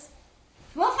Jez.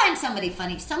 We'll find somebody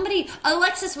funny.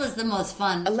 Alexis was the most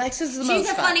fun. Alexis is the She's most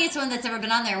the fun. funniest one that's ever been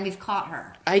on there, and we've caught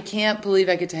her. I can't believe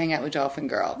I get to hang out with Dolphin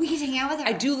Girl. We get to hang out with her.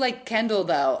 I do like Kendall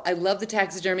though. I love the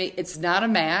taxidermy. It's not a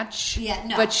match. Yeah,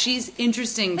 no. But she's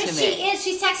interesting to me. She is.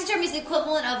 She's taxidermy's the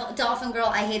equivalent of Dolphin Girl.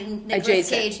 I hated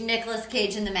Nicolas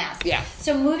Cage in The Mask. Yeah.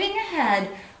 So moving ahead,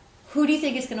 who do you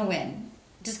think is going to win?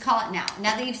 Just call it now.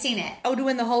 Now that you've seen it. Oh, to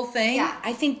win the whole thing? Yeah.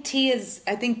 I think Tia's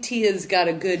got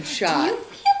a good shot. Do you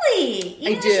really?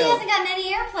 Even though she hasn't gotten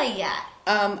any airplay yet.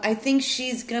 I think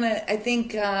she's gonna.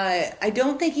 I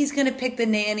don't think he's gonna pick the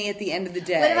nanny at the end of the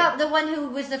day. What about the one who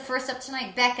was the first up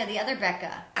tonight, Becca, the other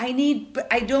Becca?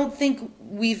 I don't think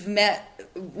we have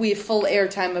full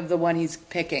airtime of the one he's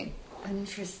picking.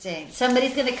 Interesting.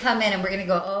 Somebody's going to come in and we're going to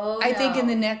go, oh, I think in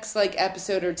the next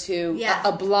episode or two, Yeah.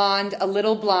 a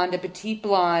little blonde, a petite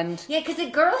blonde. Yeah, because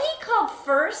the girl he called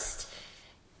first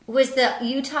was the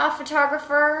Utah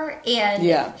photographer, and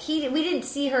we didn't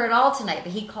see her at all tonight,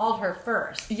 but he called her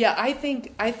first. Yeah, I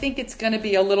think it's going to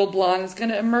be a little blonde. It's going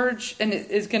to emerge and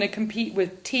it is going to compete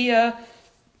with Tia,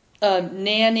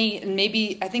 Nanny, and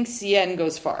maybe I think Cien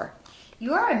goes far.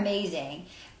 You are amazing.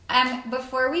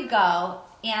 Before we go,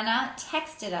 Anna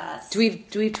texted us. Do we have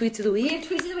tweets of the week? We have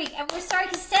tweets of the week, and we're sorry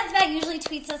because Seth's bag usually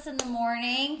tweets us in the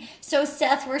morning. So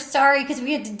Seth, we're sorry because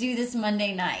we had to do this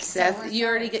Monday night. Seth, so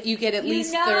you get at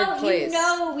least third place. You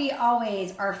know we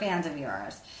always are fans of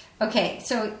yours. Okay,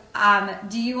 so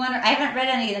do you want to? I haven't read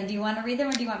any of them. Do you want to read them,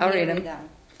 or do you want me to read them?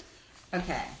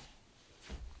 Okay.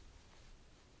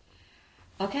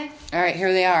 Okay. All right,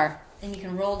 here they are. Then you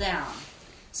can roll down.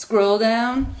 Scroll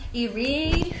down. You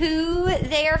read who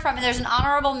they are from, and there's an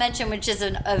honorable mention, which is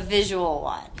a visual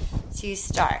one. So you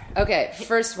start. Okay,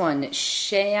 first one,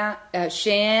 Shan.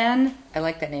 I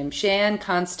like that name. Shan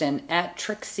Constant at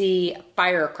Trixie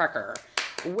Firecracker.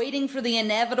 Waiting for the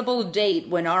inevitable date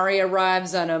when Ari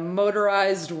arrives on a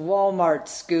motorized Walmart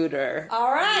scooter.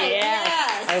 All right.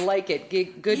 Yes. I like it.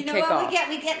 Good you know kickoff. What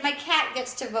we get? My cat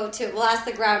gets to vote too. We'll ask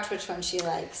the Grouch which one she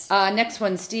likes. Next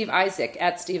one, Steve Isaac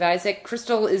at Steve Isaac.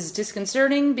 Crystal is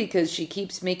disconcerting because she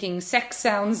keeps making sex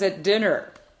sounds at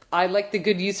dinner. I like the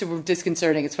good use of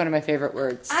disconcerting. It's one of my favorite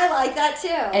words. I like that too.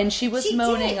 And she was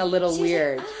moaning a little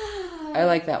weird. Like, I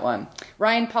like that one.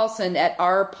 Ryan Paulson at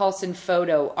R. Paulson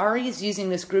Photo. Ari is using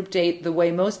this group date the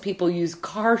way most people use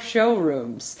car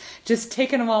showrooms. Just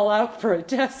taking them all out for a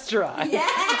test drive. Yeah.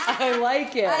 I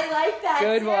like it. I like that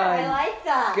Good too. one. I like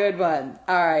that. Good one.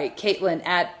 All right. Caitlin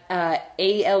at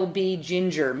ALB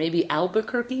Ginger. Maybe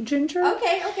Albuquerque Ginger?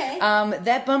 Okay.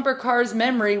 That bumper car's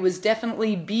memory was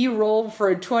definitely B-roll for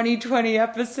a 2020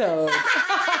 episode.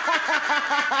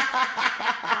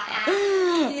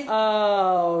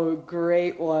 Oh,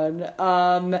 great one.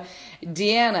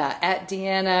 Deanna at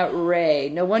Deanna Ray.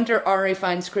 No wonder Ari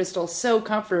finds Crystal so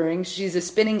comforting. She's a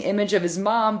spinning image of his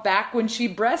mom back when she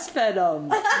breastfed him.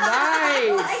 Nice.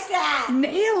 I like that.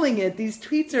 Nailing it. These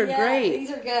tweets are great.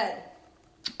 These are good.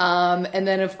 And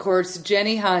then, of course,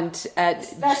 Jenny Hunt at...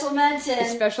 Special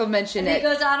mention. It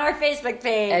goes on our Facebook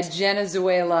page. At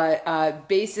Venezuela,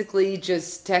 basically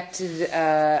just texted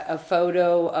a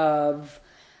photo of...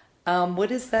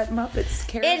 what is that Muppets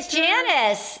character? It's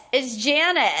Janice.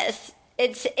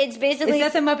 It's basically...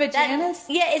 Is that the Muppet Janice?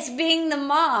 Yeah, it's being the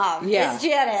mom. Yeah. It's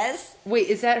Janice. Wait,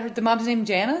 is that the mom's name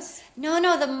Janice?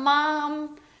 No, the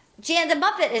mom... The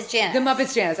Muppet is Janice. The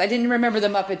Muppet's Janice. I didn't remember the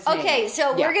Muppet's name. Okay,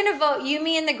 so we're going to vote. You,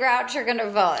 me, and the Grouch are going to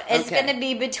vote. It's going to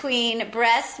be between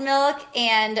breast milk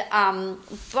and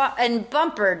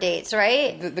bumper dates,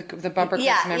 right? The bumper cars.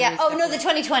 Yeah. Oh, no, the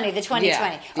 2020. The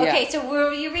 2020. Yeah. Okay, so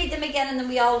will you read them again and then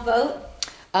we all vote?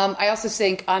 I also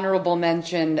think honorable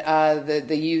mention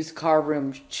the used car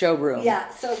room showroom. Yeah,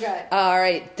 so good. All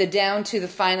right, the down to the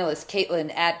finalist,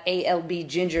 Caitlin at ALB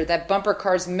Ginger. That bumper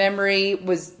cars memory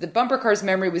was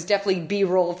definitely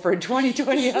B-roll for a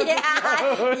 2020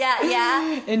 episode.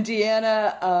 Yeah. And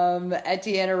Deanna at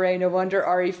Deanna Ray. No wonder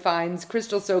Ari finds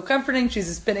Crystal so comforting. She's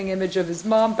a spinning image of his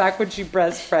mom back when she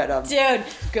breastfed him. Dude,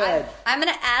 good. I'm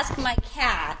gonna ask my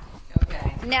cat.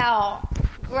 Okay. Now,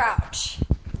 Grouch.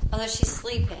 Although she's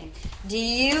sleeping. Do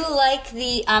you like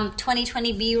the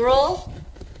 2020 B-roll?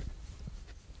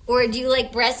 Or do you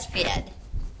like breastfed?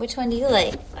 Which one do you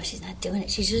like? Oh, she's not doing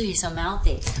it. She's usually so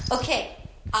mouthy. Okay,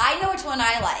 I know which one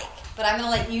I like, but I'm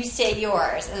going to let you say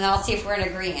yours, and then I'll see if we're in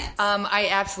agreement. I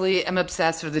absolutely am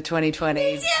obsessed with the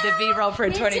 2020. The B-roll for a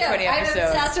 2020 episode. I'm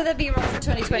obsessed with the B-roll for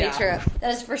 2020, yeah. True.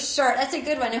 That is for sure. That's a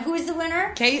good one. And who's the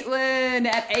winner? Caitlin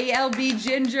at ALB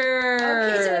Ginger.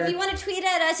 Okay, so if you want to tweet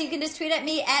at us, you can just tweet at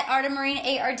me at Arden Myrin,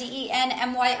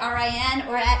 ARDENMYRIN,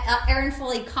 or at Erin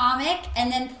Foley Comic,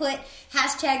 and then put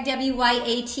hashtag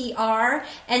WYATR.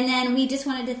 And then we just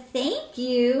wanted to thank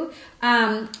you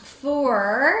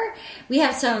we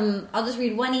have some, I'll just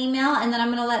read one email and then I'm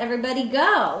going to let everybody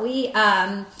go. You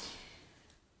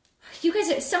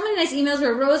guys have so many nice emails.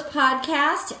 We're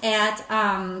rosepodcast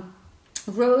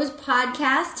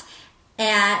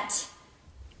at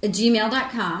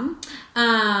gmail.com.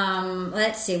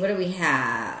 Let's see, what do we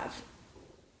have?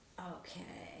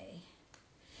 Okay.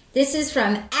 This is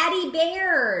from Addie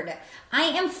Baird. I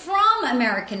am from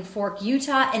American Fork,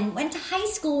 Utah, and went to high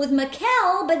school with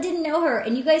Mikkel, but didn't know her.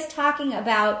 And you guys talking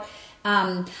about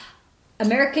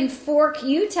American Fork,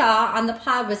 Utah on the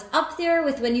pod was up there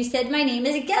with when you said my name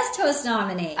is a guest host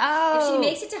nominee. Oh. If she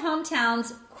makes it to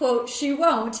hometowns, quote, she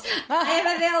won't, I am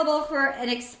available for an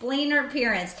explainer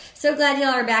appearance. So glad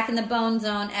y'all are back in the Bone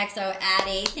Zone. XO,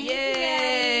 Addie. Thank you,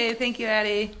 Addie. Thank you,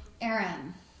 Addie.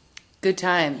 Erin. Good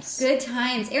times. Good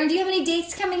times. Erin, do you have any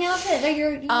dates coming out that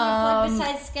you plug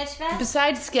besides Sketchfest?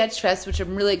 Besides Sketchfest, which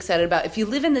I'm really excited about, if you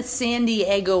live in the San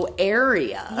Diego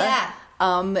area,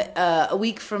 a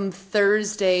week from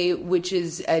Thursday, which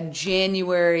is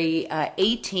January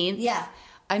 18th,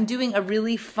 I'm doing a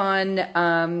really fun,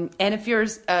 and if you're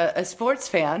a sports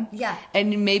fan,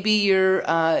 and maybe you're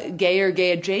gay or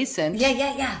gay adjacent,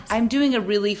 I'm doing a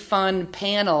really fun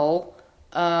panel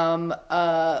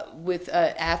with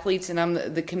athletes, and I'm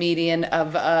the comedian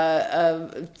of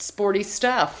sporty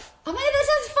stuff. Oh my God, that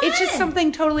sounds fun! It's just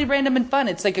something totally random and fun.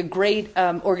 It's like a great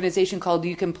organization called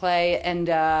You Can Play, and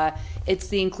it's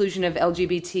the inclusion of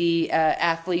LGBT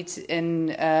athletes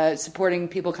and supporting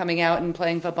people coming out and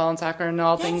playing football and soccer and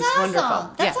all things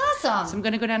wonderful. That's awesome. So I'm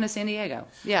going to go down to San Diego.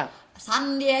 Yeah.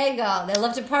 San Diego. They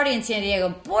love to party in San Diego.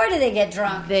 Boy, do they get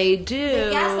drunk. They do. The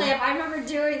Gaslight. I remember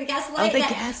doing the Gaslight. Oh, the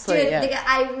Gaslight, dude,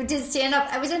 I did stand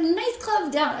up. I was in a nice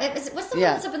club down. What's the one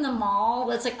that's up in the mall?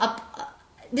 That's like up.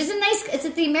 There's a nice. Is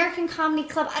it the American Comedy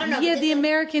Club? I don't know. Yeah, the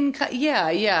American. I just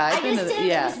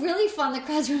did. It was really fun. The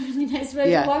crowds were really nice. But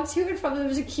I walked to and from. There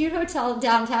was a cute hotel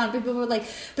downtown. People were like,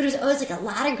 but it was always like a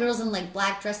lot of girls in like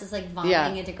black dresses, like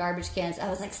vomiting into garbage cans. I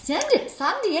was like, San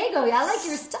Diego. Yeah, I like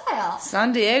your style.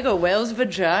 San Diego, whale's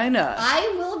vagina.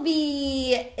 I will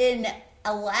be in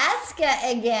Alaska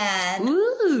again.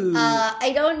 Ooh.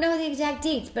 I don't know the exact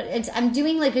dates, but I'm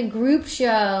doing like a group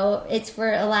show. It's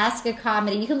for Alaska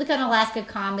Comedy. You can look on Alaska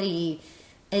Comedy.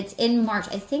 It's in March.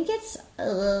 I think it's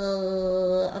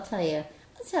I'll tell you.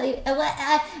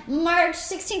 March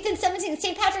 16th and 17th,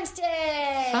 St. Patrick's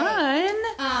Day. Fun.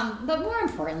 But more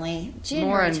importantly,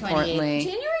 January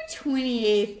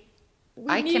 28th.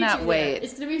 I cannot wait.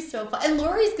 It's going to be so fun. And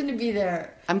Lori's going to be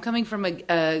there. I'm coming from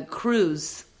a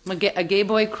cruise. A gay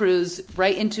boy cruise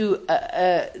right into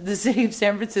the city of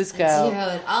San Francisco.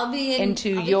 Dude, I'll be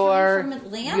your from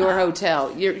Atlanta. Your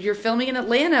hotel. You're filming in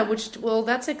Atlanta,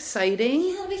 that's exciting.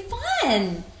 Yeah, it'll be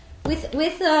fun.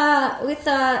 With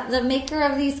the maker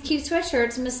of these cute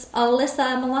sweatshirts, Miss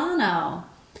Alyssa Milano.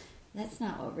 That's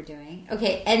not what we're doing.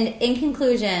 Okay, and in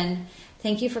conclusion,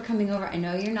 thank you for coming over. I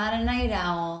know you're not a night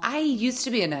owl. I used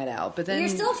to be a night owl, but then you're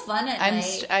still fun at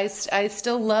night. I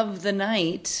still love the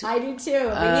night. I do too.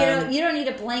 But you don't need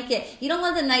a blanket. You don't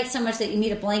love the night so much that you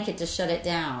need a blanket to shut it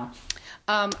down.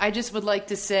 I just would like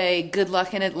to say good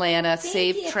luck in Atlanta,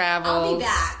 safe travels. I'll be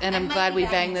back. And I'm glad we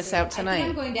banged this out tonight. I think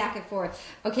I'm going back and forth.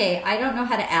 Okay, I don't know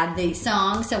how to add the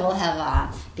song, so we'll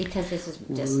have because this is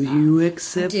just. Will you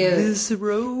accept this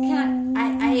rose?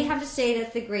 I have to say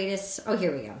that's the greatest. Oh,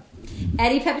 here we go.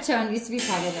 Eddie Pepitone used to be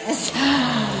part of this.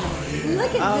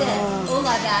 Look at this. Hola,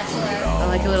 Bachelor. I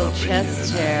like a little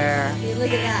chest hair.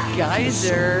 Look at that.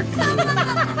 Geyser.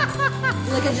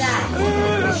 Look at that.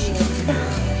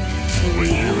 Will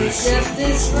you accept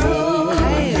this rose?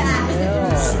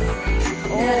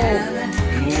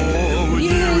 Will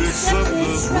you accept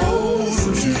this rose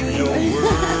into your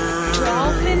world?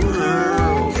 Dolphin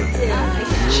girl.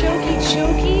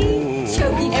 Choky.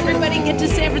 Everybody get to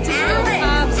San Francisco.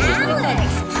 Alex.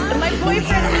 And my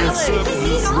boyfriend Alex. He can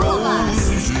meet all of us.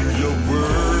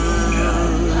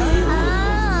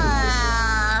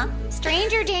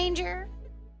 Stranger danger.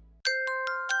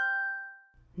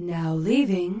 Now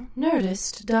leaving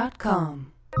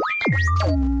Nerdist.com.